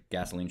 Great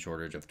gasoline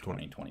shortage of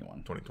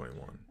 2021.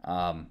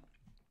 2021.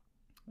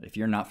 If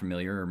you're not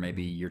familiar, or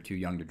maybe you're too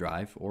young to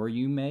drive, or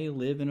you may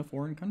live in a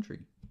foreign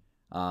country.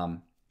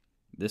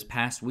 This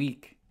past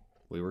week,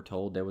 we were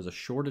told there was a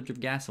shortage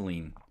of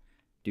gasoline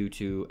due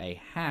to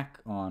a hack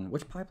on,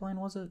 which pipeline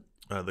was it?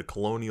 The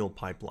Colonial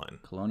Pipeline.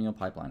 Colonial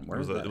Pipeline. Where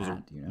was that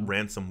at? Do you know?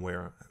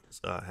 Ransomware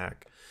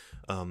hack.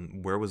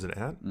 Where was it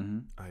at?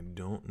 I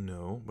don't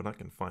know, but I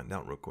can find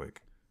out real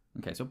quick.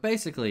 Okay, so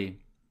basically,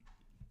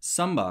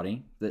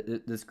 somebody,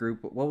 this group,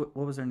 what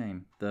was their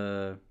name?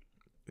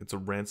 It's a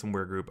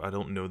ransomware group. I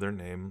don't know their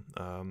name.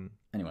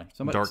 Anyway,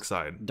 somebody.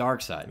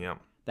 DarkSide. Yeah.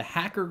 The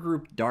hacker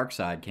group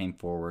DarkSide came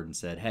forward and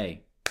said,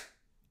 hey,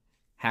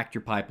 hacked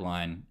your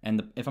pipeline.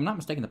 And if I'm not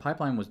mistaken, the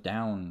pipeline was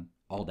down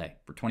all day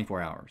for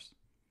 24 hours.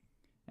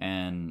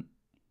 And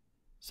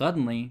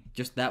suddenly,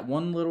 just that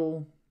one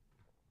little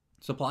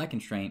supply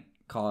constraint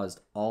caused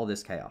all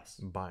this chaos.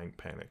 Buying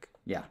panic.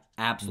 Yeah,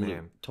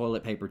 absolute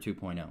toilet paper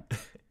 2.0.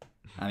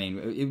 I mean,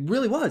 it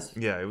really was.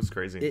 Yeah, it was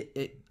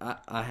crazy.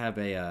 I have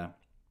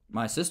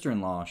my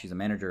sister-in-law, she's a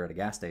manager at a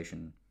gas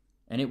station,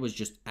 and it was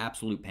just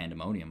absolute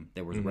pandemonium.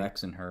 There was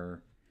wrecks in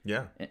her.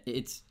 Yeah.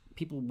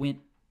 People went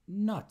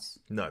nuts.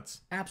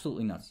 Nuts.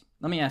 Absolutely nuts.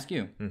 Let me ask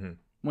you,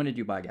 when did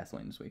you buy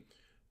gasoline this week?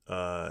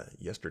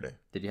 Yesterday.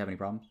 Did you have any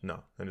problems? No,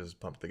 I just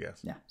pumped the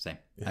gas. Yeah, same.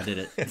 I did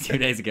it 2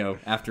 days ago.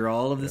 After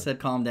all of this had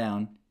calmed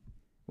down,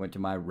 went to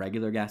my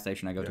regular gas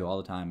station I go to all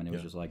the time, and it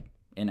was just like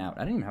in out.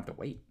 I didn't even have to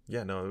wait.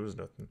 Yeah, no, it was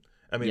nothing.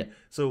 I mean,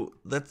 so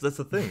that's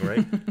the thing,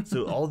 right?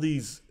 So all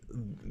these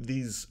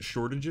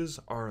shortages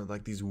are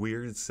like these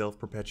weird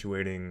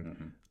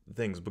self-perpetuating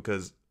things,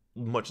 because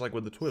much like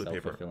with the toilet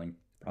paper. Self-fulfilling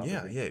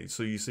Yeah.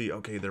 So you see,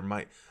 okay,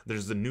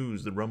 there's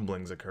the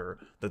rumblings occur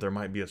that there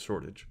might be a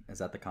shortage. Is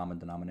that the common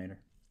denominator?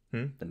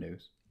 The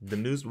news. The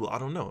news, well, I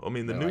don't know. I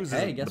mean, the news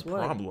like, hey, is guess the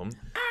what? problem.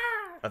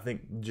 I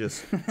think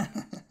just,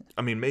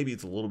 I mean, maybe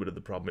it's a little bit of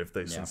the problem if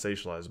they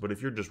sensationalize, but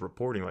if you're just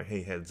reporting like,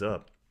 hey, heads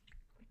up.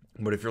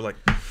 But if you're like,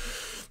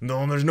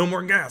 no, there's no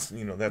more gas,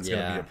 that's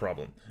going to be a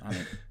problem. I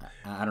mean,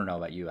 I don't know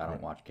about you. I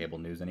don't watch cable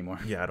news anymore.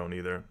 Yeah, I don't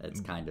either.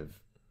 It's kind of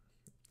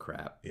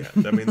crap. Yeah,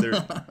 I mean,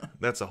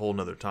 that's a whole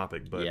nother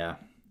topic. But yeah.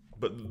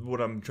 But what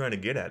I'm trying to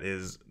get at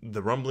is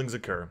the rumblings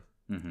occur.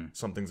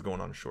 Something's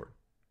going on short.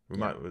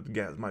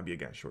 Might be a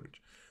gas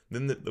shortage.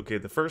 Then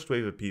the first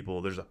wave of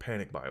people, there's a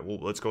panic buy. Well,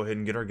 let's go ahead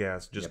and get our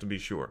gas just to be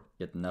sure.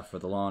 Get enough for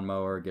the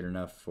lawnmower. Get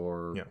enough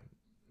for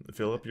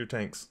fill up your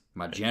tanks.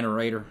 My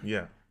generator.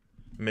 Yeah.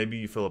 Maybe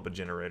you fill up a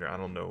generator. I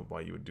don't know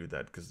why you would do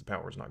that, because the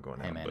power's not going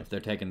out. Hey man, if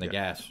they're taking the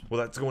gas, well,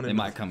 that's going. They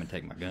might come and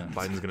take my guns.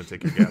 Biden's going to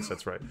take your gas.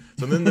 That's right.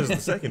 So then there's the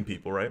second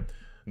people, right?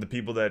 The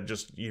people that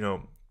just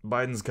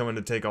Biden's coming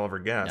to take all of our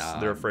gas.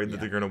 They're afraid that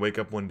they're going to wake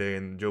up one day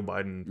and Joe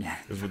Biden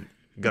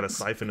got a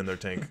siphon in their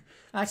tank.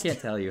 I can't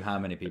tell you how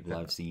many people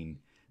I've seen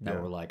that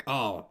were like,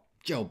 "Oh,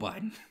 Joe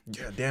Biden.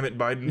 Yeah, damn it,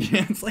 Biden.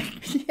 It's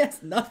like he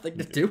has nothing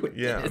to do with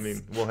Yeah, this. I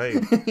mean, well,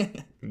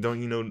 hey,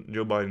 don't you know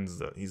Joe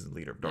Biden's he's the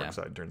leader of Dark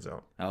Side, turns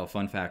out. Oh,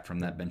 fun fact from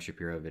that Ben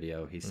Shapiro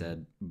video, he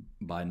said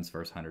Biden's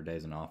first 100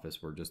 days in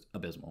office were just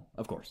abysmal.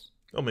 Of course.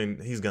 I mean,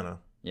 he's gonna.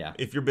 Yeah.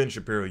 If you're Ben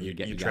Shapiro, you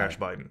you trash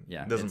gotta- Biden.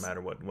 yeah, It doesn't it's-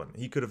 matter what.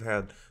 He could have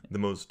had the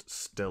most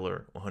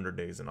stellar 100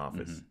 days in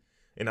office.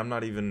 And I'm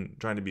not even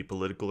trying to be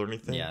political or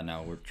anything. Yeah,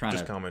 no, we're trying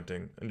Just to...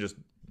 commenting and just,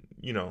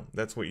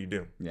 that's what you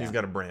do. Yeah. He's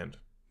got a brand.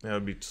 That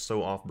would be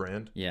so off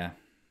brand. Yeah.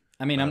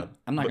 I mean, I'm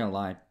not going to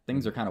lie.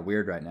 Things are kind of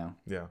weird right now.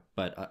 Yeah.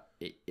 But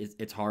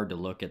it's hard to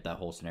look at that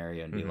whole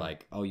scenario and be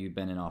like, oh, you've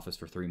been in office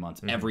for 3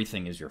 months.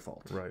 Everything is your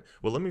fault. Right.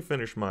 Well, let me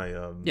finish my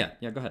Yeah,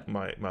 go ahead.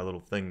 my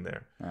little thing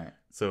there. All right.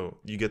 So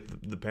you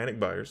get the panic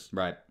buyers.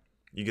 Right.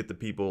 You get the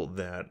people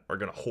that are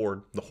going to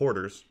hoard, the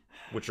hoarders,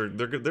 which are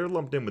they're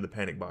lumped in with the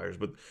panic buyers,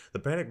 but the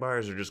panic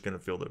buyers are just going to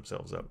fill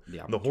themselves up.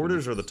 The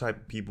hoarders are the type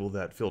of people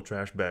that fill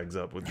trash bags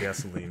up with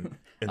gasoline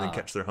and then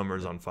catch their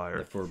Hummers on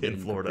fire in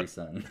Florida.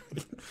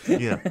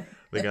 Yeah,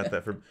 they got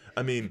that from.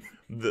 I mean,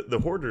 the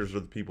hoarders are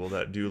the people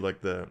that do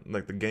like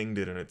the gang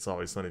did in It's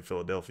Always Sunny in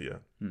Philadelphia,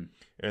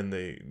 and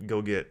they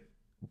go get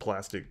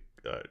plastic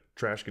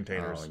trash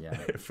containers,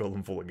 fill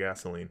them full of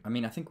gasoline. I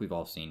mean, I think we've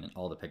all seen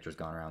all the pictures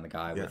gone around. The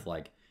guy with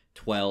like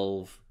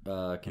 12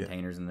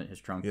 containers in his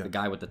trunk. The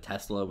guy with the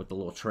Tesla with the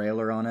little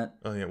trailer on it.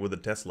 Oh yeah, with a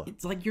Tesla.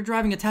 It's like you're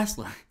driving a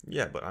Tesla.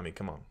 Yeah, but I mean,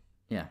 come on.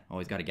 Yeah. Oh,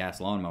 he's got a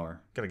gas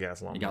lawnmower. Got a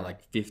gas lawnmower. You got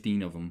like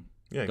 15 of them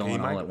going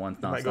all at once.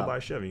 You might go buy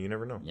a Chevy. You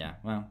never know. Yeah.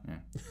 Well,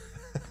 yeah.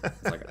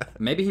 It's like,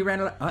 maybe he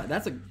ran it.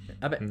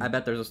 I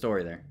bet there's a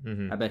story there.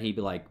 I bet he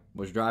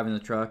was driving the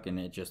truck and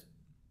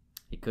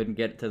he couldn't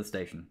get it to the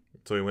station.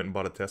 So he went and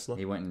bought a Tesla?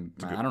 He went and,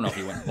 I don't know if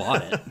he went and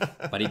bought it,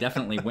 but he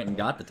definitely went and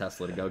got the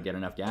Tesla to go get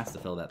enough gas to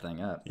fill that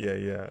thing up.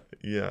 Yeah.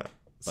 But,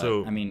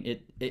 So I mean,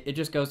 it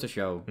just goes to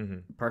show,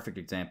 perfect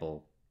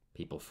example,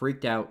 people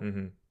freaked out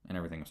and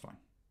everything was fine.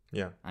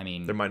 Yeah. I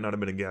mean, there might not have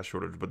been a gas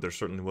shortage, but there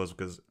certainly was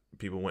because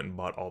people went and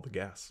bought all the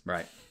gas.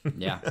 Right.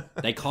 Yeah.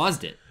 They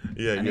caused it.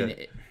 Yeah, I mean,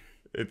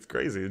 it's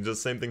crazy. It's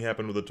just same thing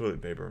happened with the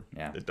toilet paper.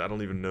 Yeah. I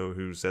don't even know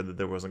who said that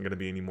there wasn't going to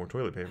be any more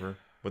toilet paper,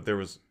 but there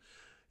was.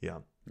 Yeah.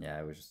 Yeah,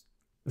 it was just.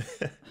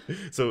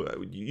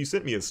 So you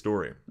sent me a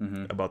story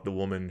about the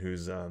woman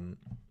whose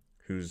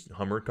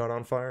Hummer caught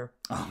on fire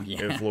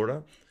in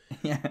Florida.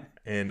 Yeah.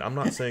 And I'm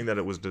not saying that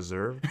it was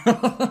deserved.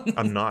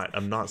 I'm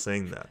not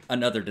saying that.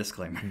 Another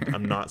disclaimer.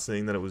 I'm not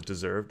saying that it was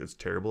deserved. It's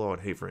terrible. I would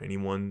hate for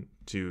anyone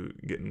to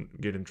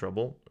get in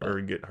trouble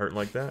or get hurt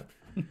like that.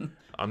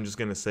 I'm just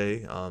gonna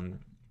say,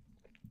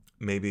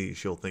 maybe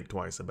she'll think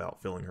twice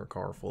about filling her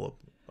car full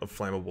of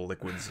flammable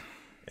liquids.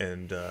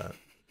 And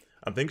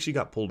I think she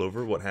got pulled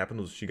over. What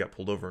happened was she got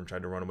pulled over and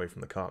tried to run away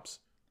from the cops.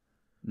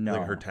 No.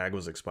 Like her tag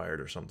was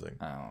expired or something.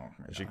 Oh.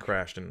 And she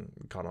crashed and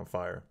caught on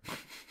fire.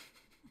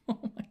 Oh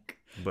my God.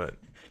 But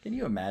can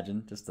you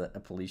imagine just a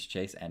police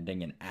chase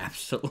ending in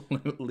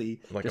absolutely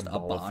like just a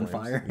ball of flames.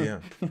 bonfire?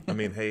 Yeah. I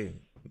mean, hey,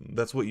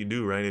 that's what you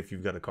do, right? If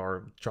you've got a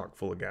car chock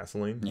full of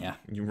gasoline, Yeah.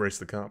 you race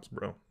the cops,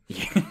 bro.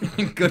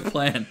 Good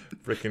plan.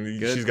 Freaking,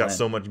 Good she's got plan.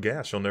 so much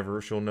gas, they'll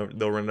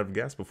run out of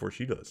gas before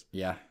she does.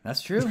 Yeah,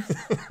 that's true.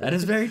 That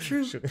is very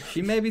true.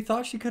 She maybe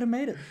thought she could have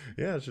made it.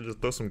 Yeah, she'll just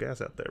throw some gas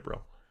out there,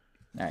 bro.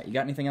 All right, you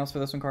got anything else for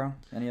this one, Carl?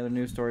 Any other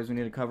news stories we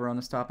need to cover on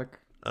this topic?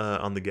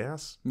 On the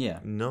gas? Yeah.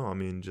 No, I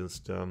mean,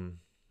 just,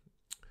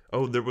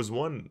 there was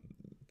one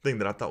thing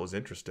that I thought was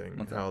interesting.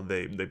 What's how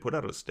they put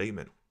out a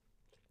statement.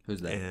 Who's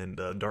that?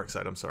 And Dark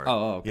Side, I'm sorry.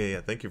 Oh, okay.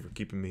 Yeah. Thank you for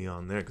keeping me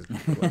on there because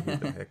people like, what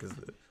the heck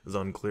is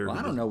unclear. Well, who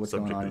I don't the know what's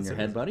going subject on in is. your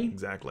head, buddy.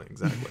 Exactly.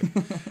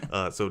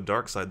 So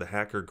Dark Side, the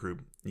hacker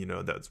group,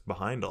 that's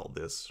behind all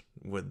this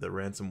with the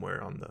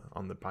ransomware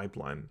on the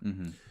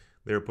pipeline.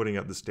 They were putting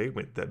out the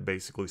statement that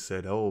basically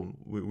said, "Oh,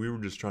 we were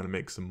just trying to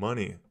make some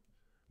money.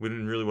 We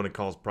didn't really want to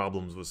cause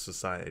problems with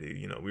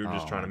society. We were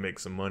just trying to make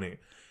some money."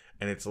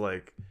 And it's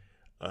like,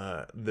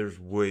 there's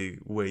way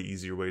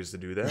easier ways to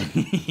do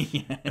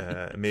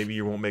that. Maybe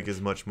you won't make as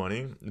much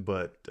money,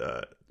 but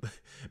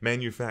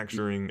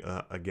manufacturing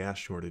a gas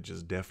shortage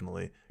is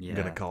definitely going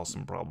to cause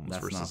some problems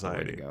for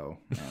society. That's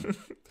not the way to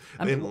go.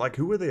 And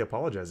who are they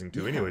apologizing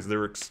to? Anyways,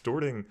 they're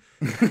extorting.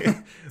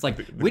 It's like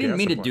we didn't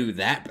mean supply. to do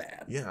that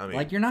bad. Yeah, I mean,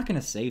 like you're not going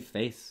to save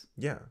face.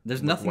 Yeah,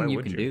 There's nothing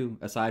you can do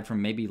aside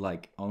from maybe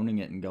like owning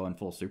it and going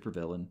full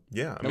supervillain.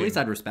 Yeah, at least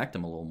I'd respect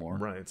him a little more.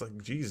 Right. It's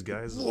like, geez,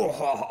 guys.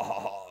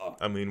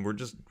 I mean, we're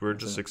just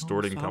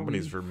extorting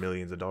companies for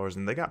millions of dollars,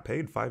 and they got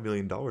paid $5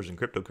 million in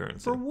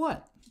cryptocurrency. For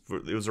what?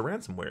 It was a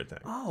ransomware thing.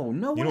 Oh,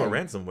 no way. You know what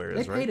ransomware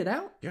is, right? They paid it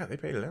out? Yeah, they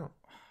paid it out.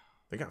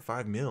 They got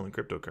 $5 million in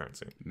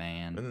cryptocurrency.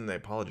 Man. And then they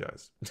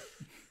apologized.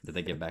 Did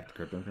they give back to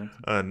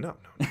cryptocurrency? No.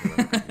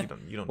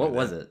 You don't What do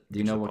was that. it? Do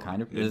you know what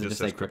kind of? Does it just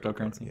say says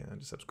cryptocurrency? Yeah, it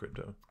just says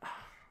crypto.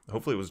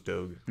 Hopefully it was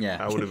Doge. Yeah.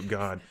 I would have,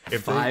 God.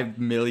 If $5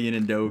 million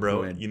in Dogecoin.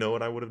 Bro, you know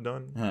what I would have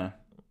done? Huh.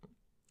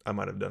 I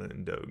might have done it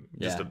in Doge.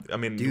 Yeah.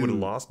 You would have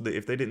lost.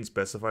 If they didn't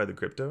specify the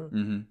crypto,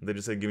 they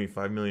just said, give me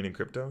 $5 million in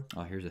crypto.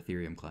 Oh, here's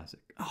Ethereum Classic.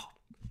 Oh,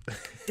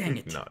 dang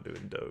it. Not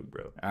doing Doge,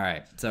 bro. All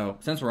right. So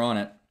since we're on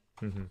it,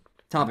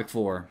 topic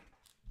 4.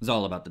 It's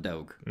all about the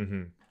Doge.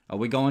 Mm-hmm. Are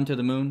we going to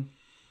the moon,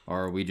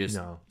 or are we just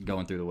No.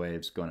 going through the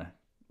waves, going to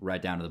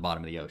right down to the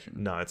bottom of the ocean?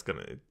 No, it's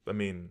gonna. I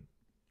mean,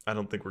 I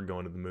don't think we're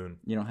going to the moon.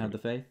 You don't have the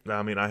faith.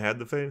 I mean, I had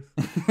the faith.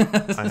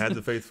 I had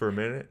the faith for a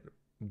minute,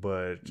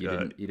 but You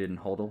didn't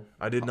hodl.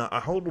 I did not. I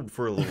hodled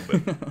for a little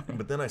bit,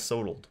 but then I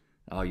sodled.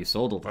 Oh, you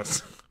sold.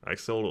 I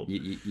sodled.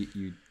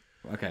 You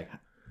okay?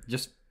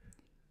 Just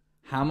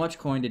how much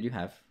coin did you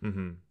have?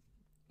 Mm-hmm.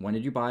 When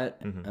did you buy it?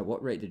 Mm-hmm. At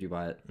what rate did you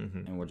buy it?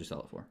 Mm-hmm. And what did you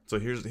sell it for? So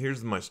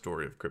here's my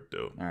story of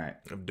crypto. All right.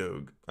 Of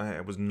Doge.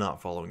 I was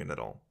not following it at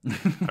all.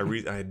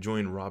 I had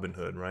joined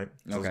Robinhood, right?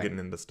 So I was getting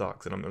into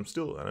stocks, and I'm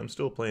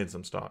still playing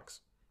some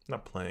stocks.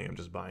 Not playing. I'm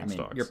just buying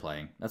stocks. You're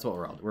playing. That's what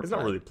we're all. It's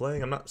not really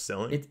playing. I'm not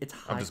selling. It's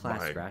high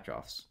class scratch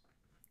offs.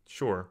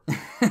 Sure.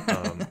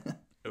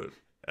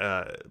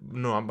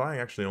 No, I'm buying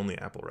actually only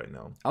Apple right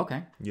now.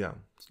 Okay. Yeah,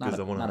 because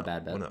I want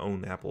to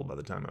own Apple by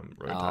the time I'm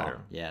retire.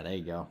 Oh, yeah, there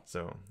you go.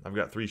 So I've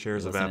got 3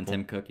 shares of Listen, Apple.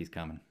 Tim Cook, he's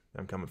coming.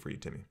 I'm coming for you,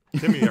 Timmy.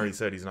 Timmy already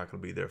said he's not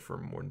going to be there for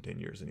more than 10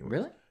 years anyway.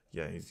 Really?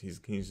 Yeah,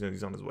 he's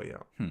on his way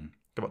out.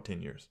 About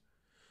 10 years.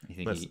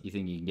 You think you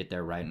can get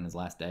there right in his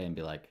last day and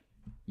be like,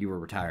 you were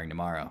retiring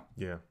tomorrow?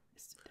 Yeah.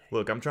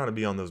 Look, I'm trying to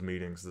be on those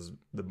meetings,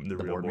 the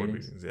real board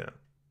meetings. Yeah,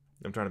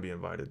 I'm trying to be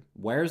invited.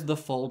 Where's the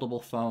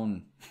foldable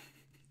phone?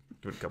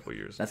 Give it a couple of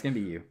years. That's gonna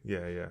be you.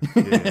 Yeah.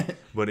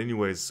 But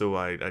anyways, so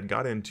I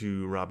got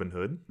into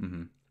Robinhood,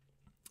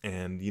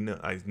 and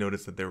I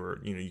noticed that there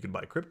were you could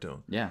buy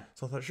crypto. Yeah.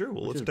 So I thought, sure,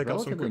 well, let's check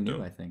out some crypto.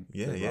 New, I think.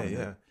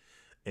 Yeah.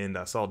 And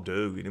I saw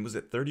Doge, and it was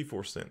at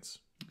 34 cents.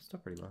 It's still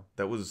pretty low.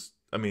 That was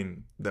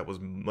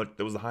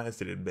the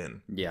highest it had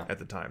been. Yeah. At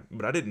the time,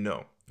 but I didn't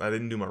know. I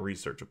didn't do my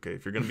research. Okay,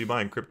 if you're gonna be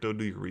buying crypto,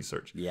 do your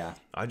research. Yeah.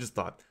 I just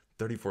thought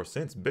 34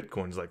 cents.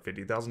 Bitcoin's like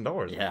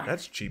 $50,000. Yeah.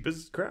 That's cheap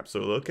as crap. So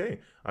okay,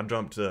 I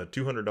dumped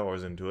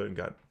 $200 into it and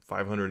got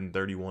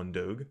 531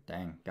 Doge.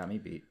 Dang, got me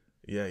beat.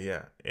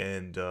 Yeah.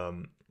 And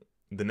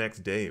the next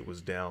day it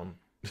was down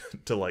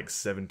to like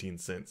 17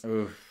 cents.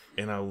 Oof.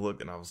 And I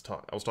looked, and I was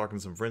talking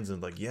to some friends,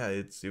 and like, yeah,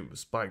 it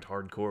was spiked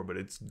hardcore, but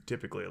it's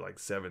typically like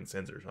 7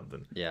 cents or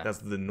something. Yeah, that's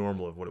the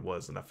normal of what it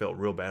was, and I felt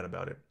real bad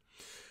about it.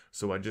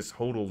 So I just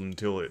hodled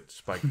until it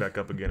spiked back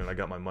up again, and I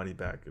got my money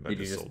back. And Did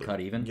you just cut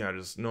even? Yeah,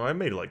 I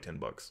made it like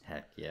 $10.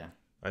 Heck yeah.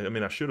 I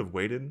mean, I should have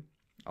waited.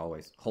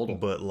 Always hodl.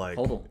 But like,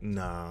 hodl.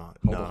 Nah.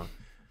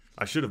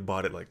 I should have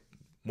bought it like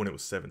when it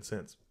was 7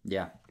 cents.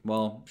 Yeah.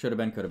 Well, should have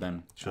been, could have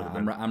been. Should have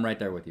been. I'm right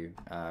there with you.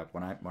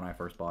 When I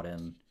first bought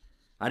in,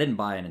 I didn't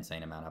buy an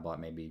insane amount. I bought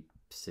maybe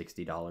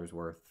 $60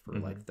 worth for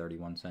like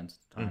 31 cents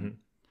at the time.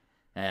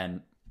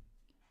 And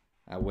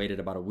I waited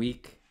about a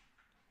week.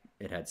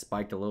 It had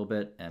spiked a little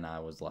bit, and I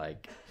was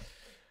like,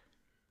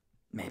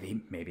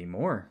 maybe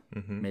more.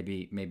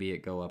 Maybe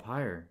it go up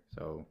higher.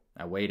 So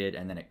I waited,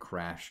 and then it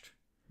crashed.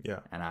 Yeah.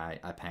 And I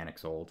panic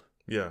sold.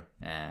 Yeah.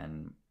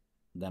 And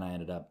then I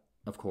ended up,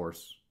 of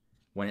course,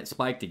 when it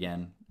spiked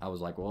again, I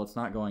was like, well, it's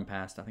not going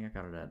past. I think I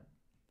got it at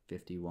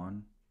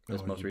 51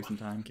 this most recent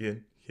time.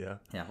 Kid. Yeah.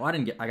 Yeah. Well,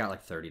 I got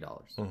like $30.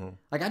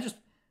 Like I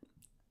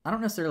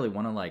don't necessarily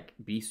want to like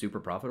be super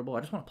profitable. I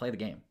just want to play the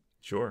game.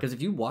 Sure. Because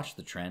if you watch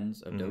the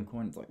trends of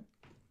Dogecoin, it's like.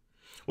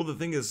 Well, the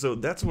thing is, so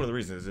that's one of the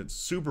reasons. It's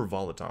super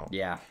volatile.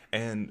 Yeah.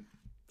 And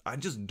I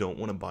just don't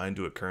want to buy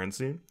into a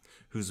currency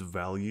whose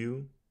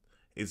value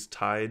is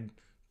tied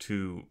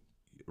to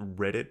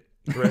Reddit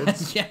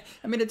threads. Yeah.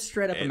 I mean, it's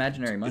straight up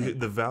imaginary money.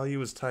 The value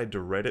is tied to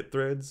Reddit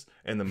threads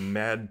and the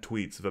mad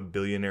tweets of a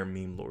billionaire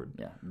meme lord.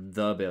 Yeah.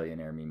 The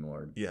billionaire meme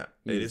lord. Yeah.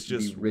 It's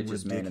just the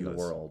richest man in the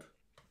world.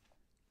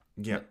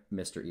 Yeah.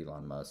 Mr.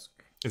 Elon Musk.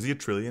 Is he a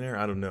trillionaire?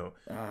 I don't know.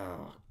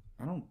 Oh,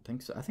 I don't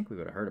think so. I think we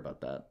would have heard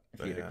about that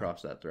if he had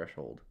crossed that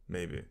threshold.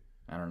 Maybe.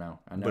 I don't know.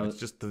 I know. But it's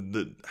just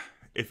the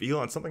if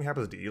something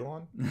happens to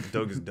Elon,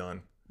 Doge is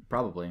done.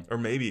 Probably. Or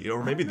maybe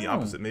the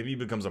opposite. Maybe he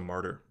becomes a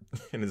martyr,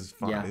 and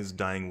his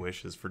dying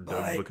wish is for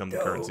Doge to become the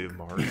currency of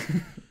Mars.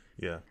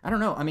 Yeah. I don't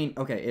know. I mean,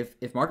 okay,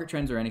 if market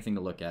trends are anything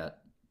to look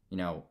at,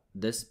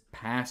 this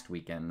past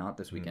weekend, not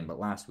this weekend, but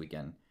last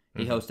weekend,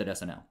 he hosted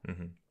SNL,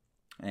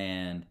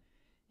 and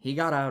he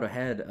got out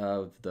ahead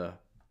of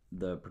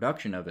the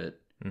production of it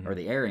or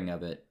the airing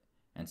of it,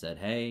 and said,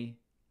 "Hey,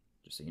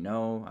 just so you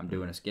know, I'm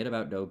doing a skit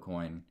about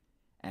Dogecoin,"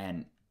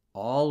 and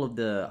all of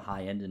the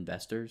high-end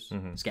investors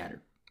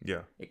scattered.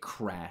 Yeah. It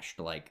crashed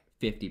like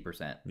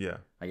 50%. Yeah.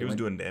 Like he was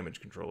doing damage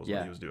control is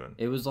what he was doing.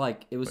 It was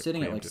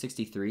sitting at like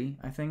 63,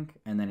 I think,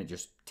 and then it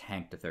just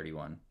tanked to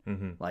 31.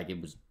 Like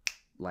it was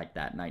like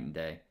that night and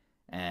day.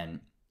 And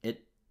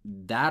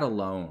that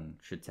alone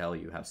should tell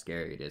you how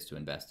scary it is to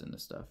invest in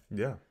this stuff.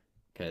 Yeah.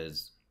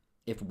 Because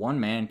if one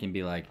man can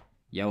be like,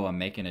 yo, I'm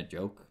making a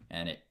joke,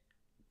 and it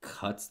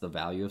cuts the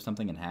value of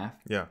something in half,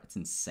 it's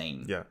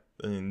insane. Yeah.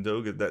 And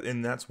Doge,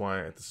 that's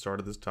why at the start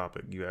of this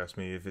topic you asked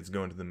me if it's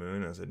going to the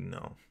moon. I said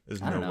no.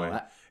 There's no way.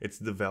 It's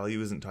the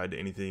value isn't tied to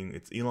anything.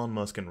 It's Elon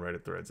Musk and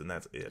Reddit threads, and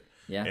that's it.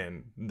 Yeah.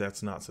 And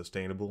that's not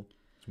sustainable.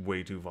 It's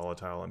way too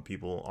volatile, and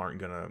people aren't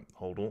gonna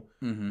hodl.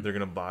 They're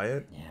gonna buy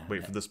it,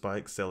 wait for the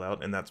spike, sell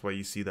out, and that's why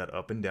you see that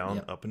up and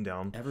down, up and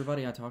down.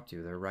 Everybody I talk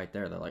to, they're right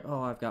there. They're like,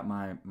 oh, I've got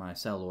my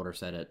sell order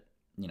set at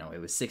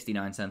it was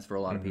 69 cents for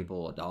a lot of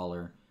people,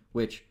 $1,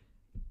 which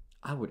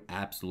I would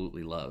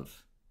absolutely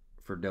love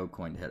for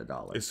Dogecoin to hit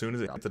 $1. As soon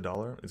as it hits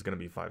 $1, it's going to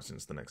be 5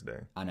 cents the next day.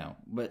 I know,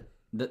 but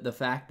the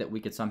fact that we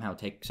could somehow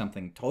take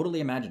something totally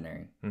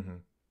imaginary,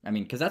 I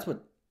mean, because that's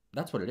what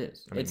it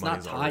is. I mean, it's not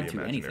money's already tied to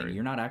imaginary. anything.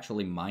 You're not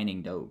actually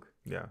mining Doge.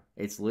 Yeah.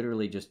 It's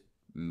literally just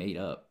made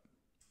up.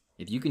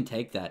 If you can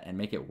take that and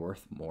make it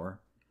worth more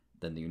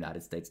than the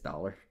United States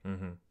dollar,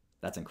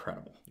 that's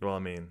incredible. Well, I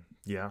mean,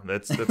 yeah,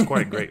 that's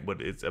quite great,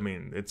 but it's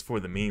for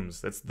the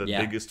memes. That's the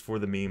biggest for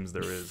the memes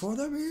there is. For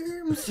the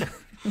memes.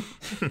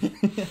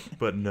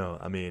 But no,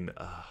 I mean,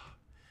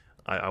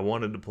 I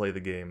wanted to play the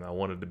game. I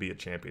wanted to be a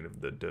champion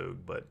of the Doge,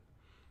 but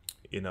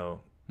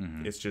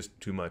it's just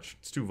too much.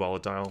 It's too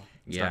volatile.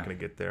 It's not going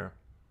to get there.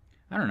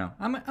 I don't know.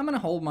 I'm gonna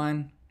hold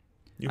mine.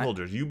 You hold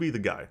yours. You be the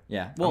guy.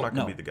 Yeah. Well, I'm not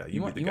gonna be the guy.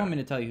 You be the guy. You want me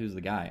to tell you who's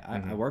the guy?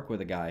 I work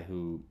with a guy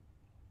who,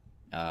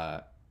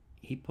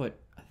 he put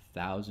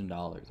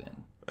 $1,000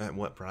 in. At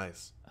what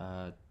price?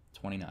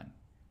 29.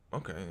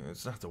 Okay,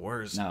 it's not the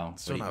worst. No,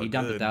 Still but not he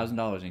dumped good.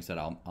 $1,000 and he said,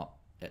 "I'll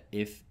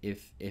if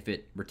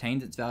it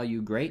retains its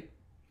value, great.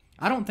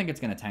 I don't think it's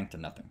gonna tank to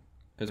nothing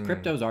because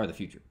cryptos are the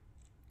future.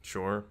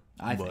 Sure,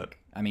 I think.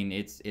 I mean,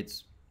 it's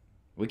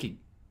we could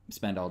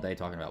spend all day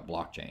talking about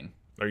blockchain.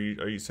 Are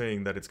you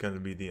saying that it's going to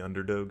be the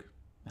underdog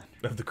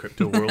of the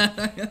crypto world?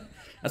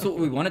 That's what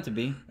we want it to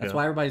be. That's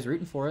why everybody's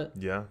rooting for it.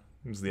 Yeah,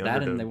 it's the That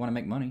underdog. and they want to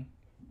make money.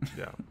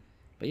 Yeah.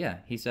 But yeah,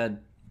 he said,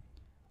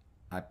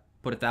 I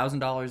put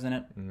 $1,000 in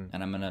it,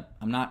 and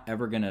I'm not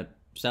ever gonna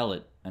sell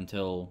it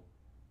until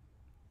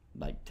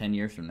like 10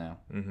 years from now,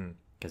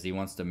 because he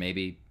wants to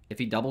maybe if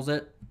he doubles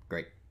it,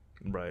 great.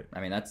 Right.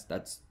 I mean,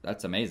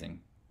 that's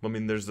amazing. I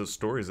mean, there's those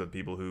stories of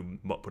people who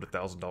put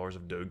 $1,000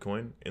 of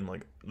Dogecoin in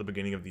like the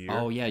beginning of the year.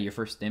 Oh yeah, your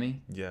first stimmy.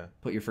 Yeah.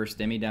 Put your first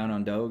stimmy down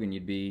on Doge, and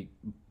you'd be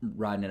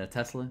riding in a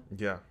Tesla.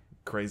 Yeah.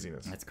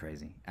 Craziness. That's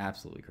crazy.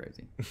 Absolutely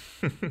crazy.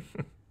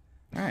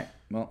 All right.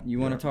 Well, you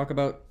want to talk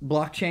about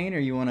blockchain, or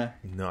you want to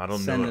No, I don't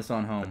send know. this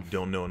on I home?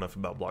 don't know enough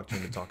about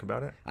blockchain to talk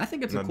about it. I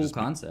think it's a Not cool just-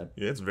 concept.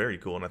 Yeah, it's very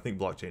cool, and I think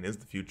blockchain is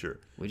the future.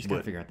 We just got to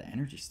But- figure out the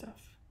energy stuff.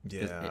 'Cause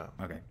Yeah.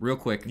 okay. Real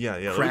quick. Yeah,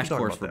 we Crash can talk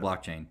course about for that.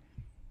 blockchain.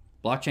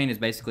 Blockchain is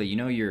basically,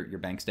 your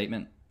bank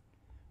statement.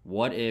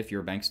 What if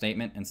your bank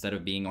statement, instead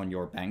of being on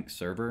your bank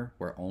server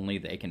where only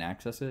they can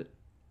access it,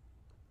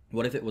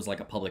 what if it was like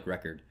a public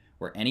record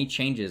where any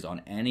changes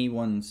on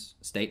anyone's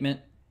statement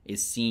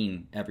is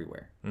seen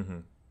everywhere?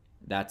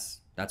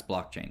 That's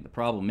blockchain. The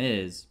problem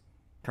is,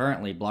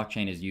 currently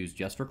blockchain is used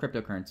just for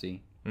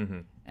cryptocurrency.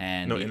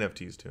 And No,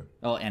 NFTs too.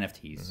 Oh,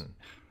 NFTs.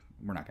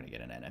 We're not going to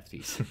get into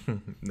NFTs.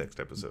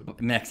 Next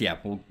episode. Next, yeah,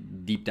 we'll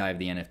deep dive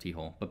the NFT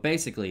hole. But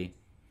basically,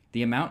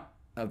 the amount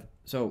of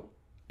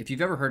if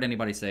you've ever heard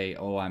anybody say,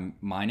 "Oh, I'm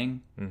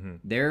mining,"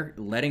 they're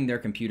letting their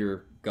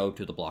computer go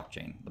to the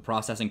blockchain, the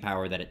processing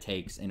power that it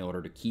takes in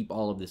order to keep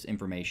all of this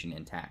information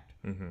intact.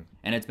 And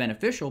it's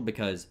beneficial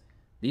because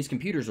these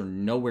computers are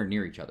nowhere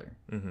near each other.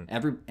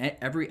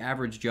 Every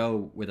average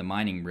Joe with a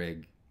mining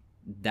rig,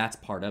 that's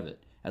part of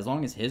it. As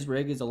long as his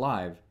rig is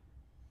alive,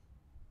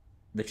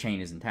 the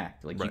chain is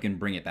intact. Like, you can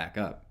bring it back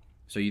up.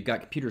 So you've got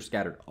computers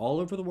scattered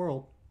all over the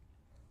world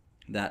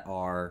that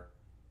are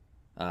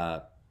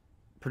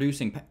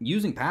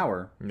using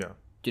power Yeah.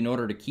 in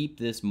order to keep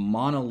this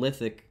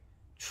monolithic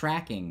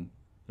tracking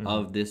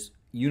of this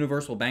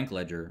universal bank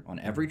ledger on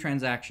every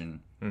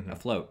transaction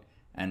afloat.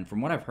 And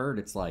from what I've heard,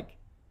 it's like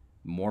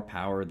more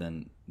power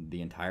than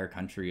the entire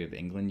country of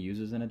England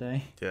uses in a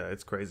day. Yeah,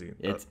 it's crazy.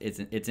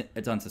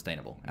 It's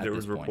unsustainable at There this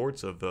was point.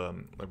 reports of,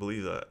 I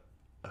believe, a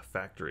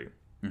factory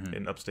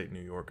in upstate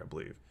New York, I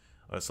believe.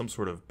 Some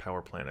sort of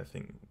power plant, I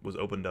think, was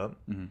opened up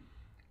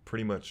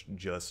pretty much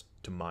just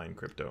to mine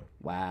crypto.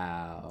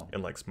 Wow.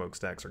 And like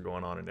smokestacks are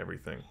going on and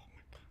everything.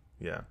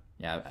 Yeah.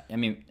 Yeah, I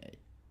mean,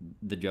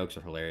 the jokes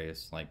are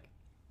hilarious. Like,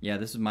 yeah,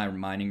 this is my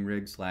mining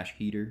rig /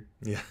 heater.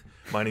 Yeah.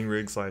 Mining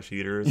rig /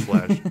 heater /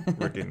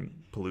 freaking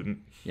pollutant.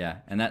 Yeah,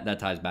 and that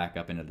ties back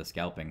up into the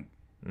scalping.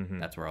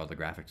 That's where all the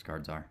graphics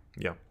cards are.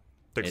 Yeah.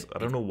 I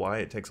don't know why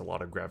it takes a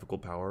lot of graphical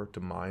power to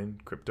mine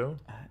crypto.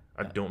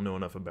 I don't know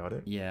enough about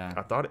it. Yeah.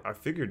 I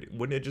figured,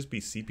 wouldn't it just be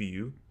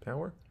CPU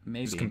power?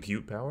 Maybe. Just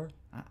compute power?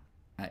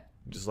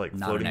 Just like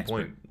Not floating an expert.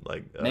 point,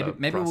 like Maybe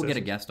we'll get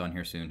a processors? guest on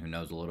here soon who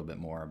knows a little bit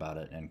more about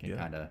it and can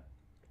kind of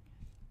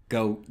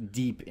go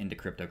deep into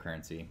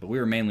cryptocurrency. But we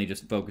were mainly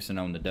just focusing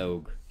on the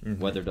Doge,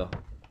 whether to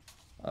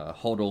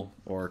hodl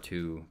or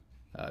to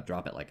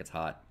drop it like it's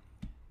hot.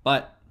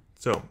 But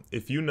So,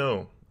 if you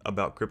know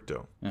about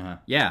crypto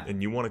yeah,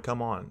 and you want to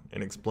come on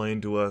and explain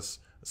to us,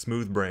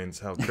 smooth brains,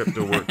 how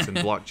crypto works and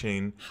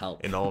blockchain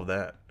Help. and all of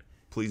that,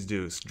 please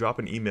do. Drop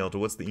an email to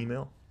what's the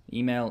email?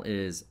 email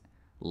is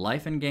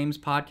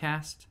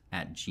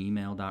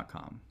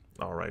lifeandgamespodcast@gmail.com.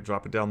 All right,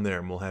 drop it down there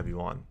and we'll have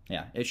you on.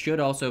 Yeah, it should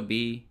also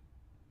be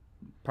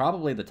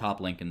probably the top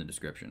link in the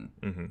description.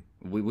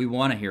 We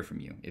want to hear from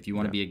you. If you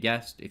want to be a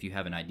guest, if you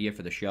have an idea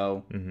for the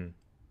show,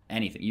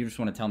 anything. You just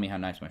want to tell me how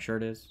nice my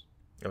shirt is.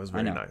 That was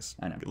very know, nice.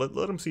 I know.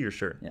 Let them see your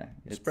shirt. Yeah,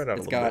 Spread out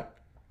a it's little got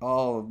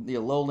all of the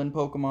Alolan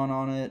Pokemon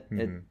on it.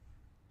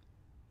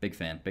 Big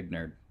fan, big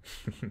nerd.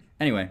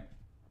 Anyway,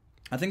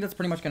 I think that's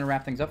pretty much going to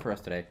wrap things up for us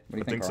today. What do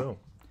you think, Carl? So.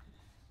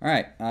 All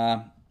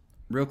right.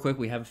 Real quick,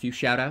 we have a few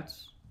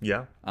shout-outs.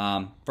 Yeah.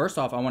 First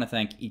off, I want to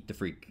thank Eat the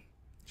Freak.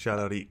 Shout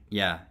out Eat.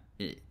 Yeah.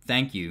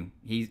 Thank you.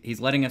 He's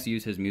letting us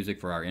use his music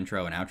for our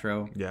intro and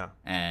outro. Yeah.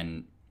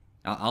 And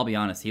I'll be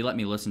honest, he let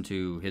me listen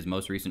to his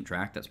most recent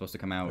track that's supposed to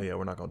come out. Oh, yeah,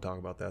 we're not going to talk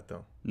about that,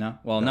 though. No?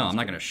 Well, no, I'm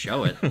not going to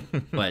show it,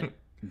 but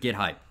get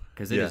hype,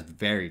 because it is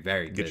very,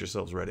 very good. Get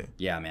yourselves ready.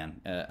 Yeah, man.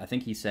 I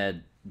think he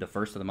said the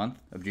first of the month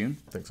of June.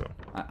 I think so.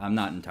 I'm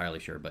not entirely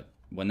sure, but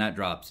when that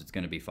drops, it's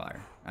going to be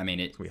fire. I mean,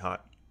 It's going to be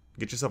hot.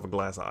 Get yourself a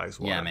glass of ice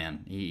water. Yeah,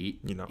 man. He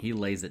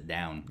lays it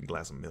down. A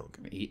glass of milk.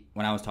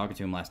 When I was talking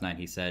to him last night,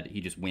 he said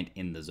he just went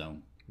in the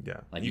zone.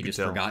 Yeah. Like, he just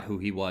forgot who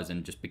he was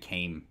and just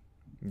became...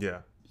 Yeah.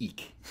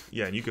 Eek.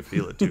 Yeah, and you could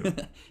feel it too.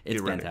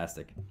 It's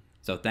fantastic.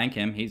 So thank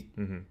him. He's,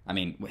 I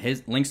mean,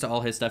 his links to all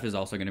his stuff is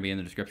also going to be in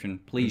the description.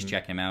 Please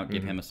check him out.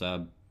 Give him a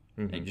sub.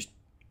 And just,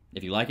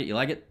 if you like it, you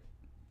like it.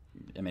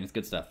 I mean, it's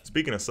good stuff.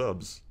 Speaking of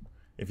subs,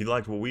 if you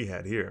liked what we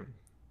had here,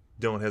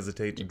 don't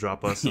hesitate to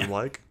drop us a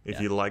like. If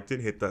you liked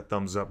it, hit that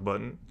thumbs up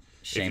button.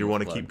 If you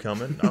want to keep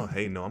coming, oh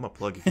hey, no, I'm a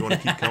plug. If you want to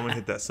keep coming,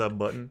 hit that sub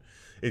button.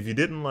 If you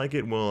didn't like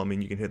it, well, I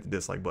mean, you can hit the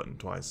dislike button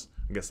twice.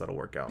 I guess that'll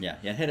work out. Yeah,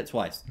 hit it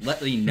twice.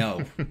 Let me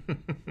know.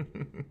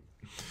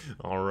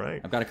 All right.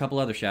 I've got a couple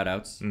other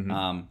shout-outs.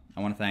 I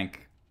want to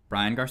thank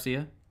Brian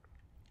Garcia,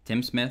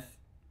 Tim Smith,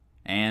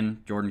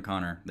 and Jordan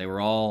Connor. They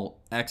were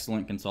all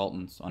excellent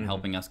consultants on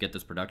helping us get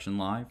this production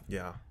live.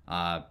 Yeah.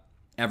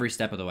 Every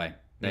step of the way.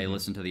 They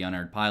listened to the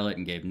Unaired pilot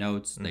and gave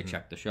notes. They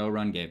checked the show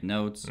run, gave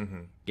notes.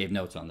 Gave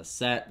notes on the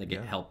set. They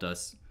helped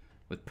us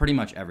with pretty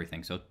much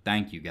everything. So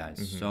thank you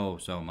guys so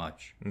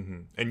much.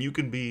 And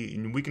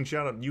we can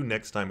shout out you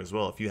next time as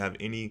well. If you have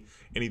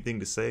anything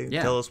to say,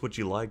 tell us what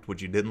you liked,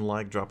 what you didn't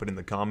like. Drop it in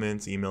the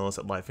comments. Email us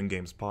at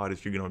lifeandgamespod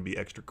if you're going to be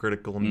extra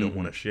critical and don't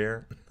want to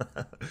share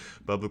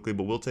publicly.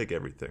 But we'll take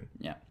everything.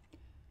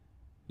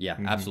 Yeah,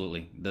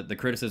 absolutely. The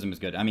criticism is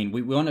good. I mean,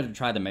 we wanted to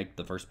try to make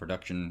the first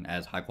production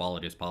as high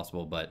quality as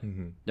possible, but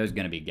there's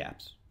going to be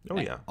gaps. Oh,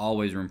 yeah.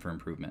 Always room for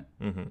improvement.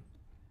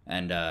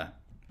 And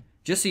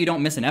just so you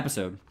don't miss an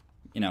episode,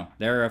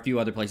 there are a few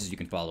other places you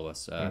can follow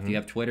us. If you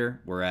have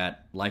Twitter, we're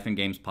at Life and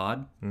Games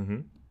Pod.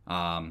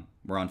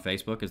 We're on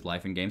Facebook as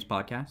Life and Games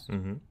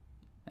Podcast.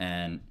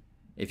 And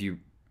if you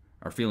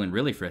are feeling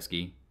really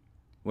frisky,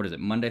 what is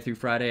it, Monday through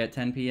Friday at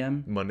 10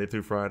 p.m.? Monday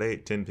through Friday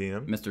at 10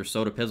 p.m. Mr.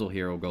 Soda Pizzle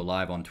here will go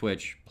live on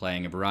Twitch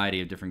playing a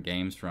variety of different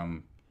games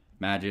from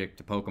Magic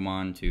to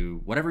Pokemon to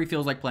whatever he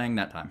feels like playing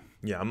that time.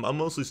 Yeah, I'm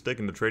mostly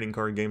sticking to trading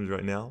card games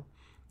right now.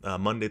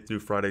 Monday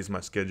through Fridays, my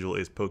schedule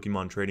is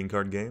Pokemon trading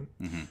card game.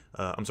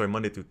 I'm sorry,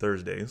 Monday through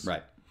Thursdays.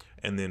 Right.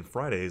 And then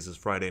Fridays is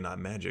Friday Night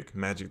Magic,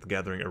 Magic the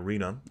Gathering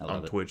Arena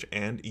on Twitch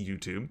and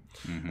YouTube.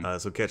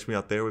 So catch me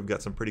out there. We've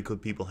got some pretty cool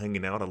people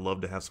hanging out. I'd love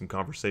to have some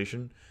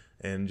conversation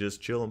and just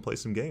chill and play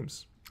some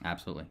games.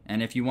 Absolutely.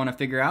 And if you want to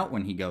figure out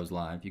when he goes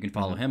live, you can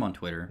follow him on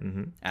Twitter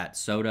at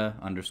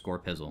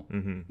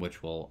soda_pizzle,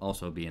 which will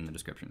also be in the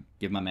description.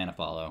 Give my man a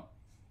follow.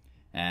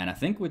 And I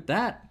think with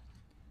that,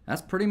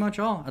 that's pretty much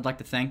all. I'd like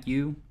to thank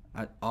you.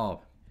 The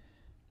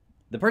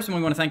person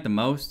we want to thank the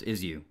most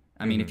is you.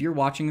 I mean, if you're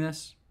watching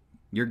this,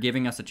 you're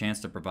giving us a chance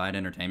to provide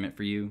entertainment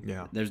for you.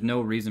 Yeah. There's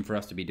no reason for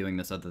us to be doing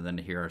this other than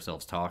to hear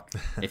ourselves talk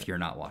if you're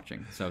not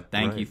watching. So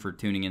thank you for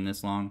tuning in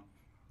this long.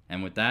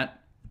 And with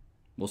that,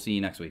 we'll see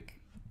you next week.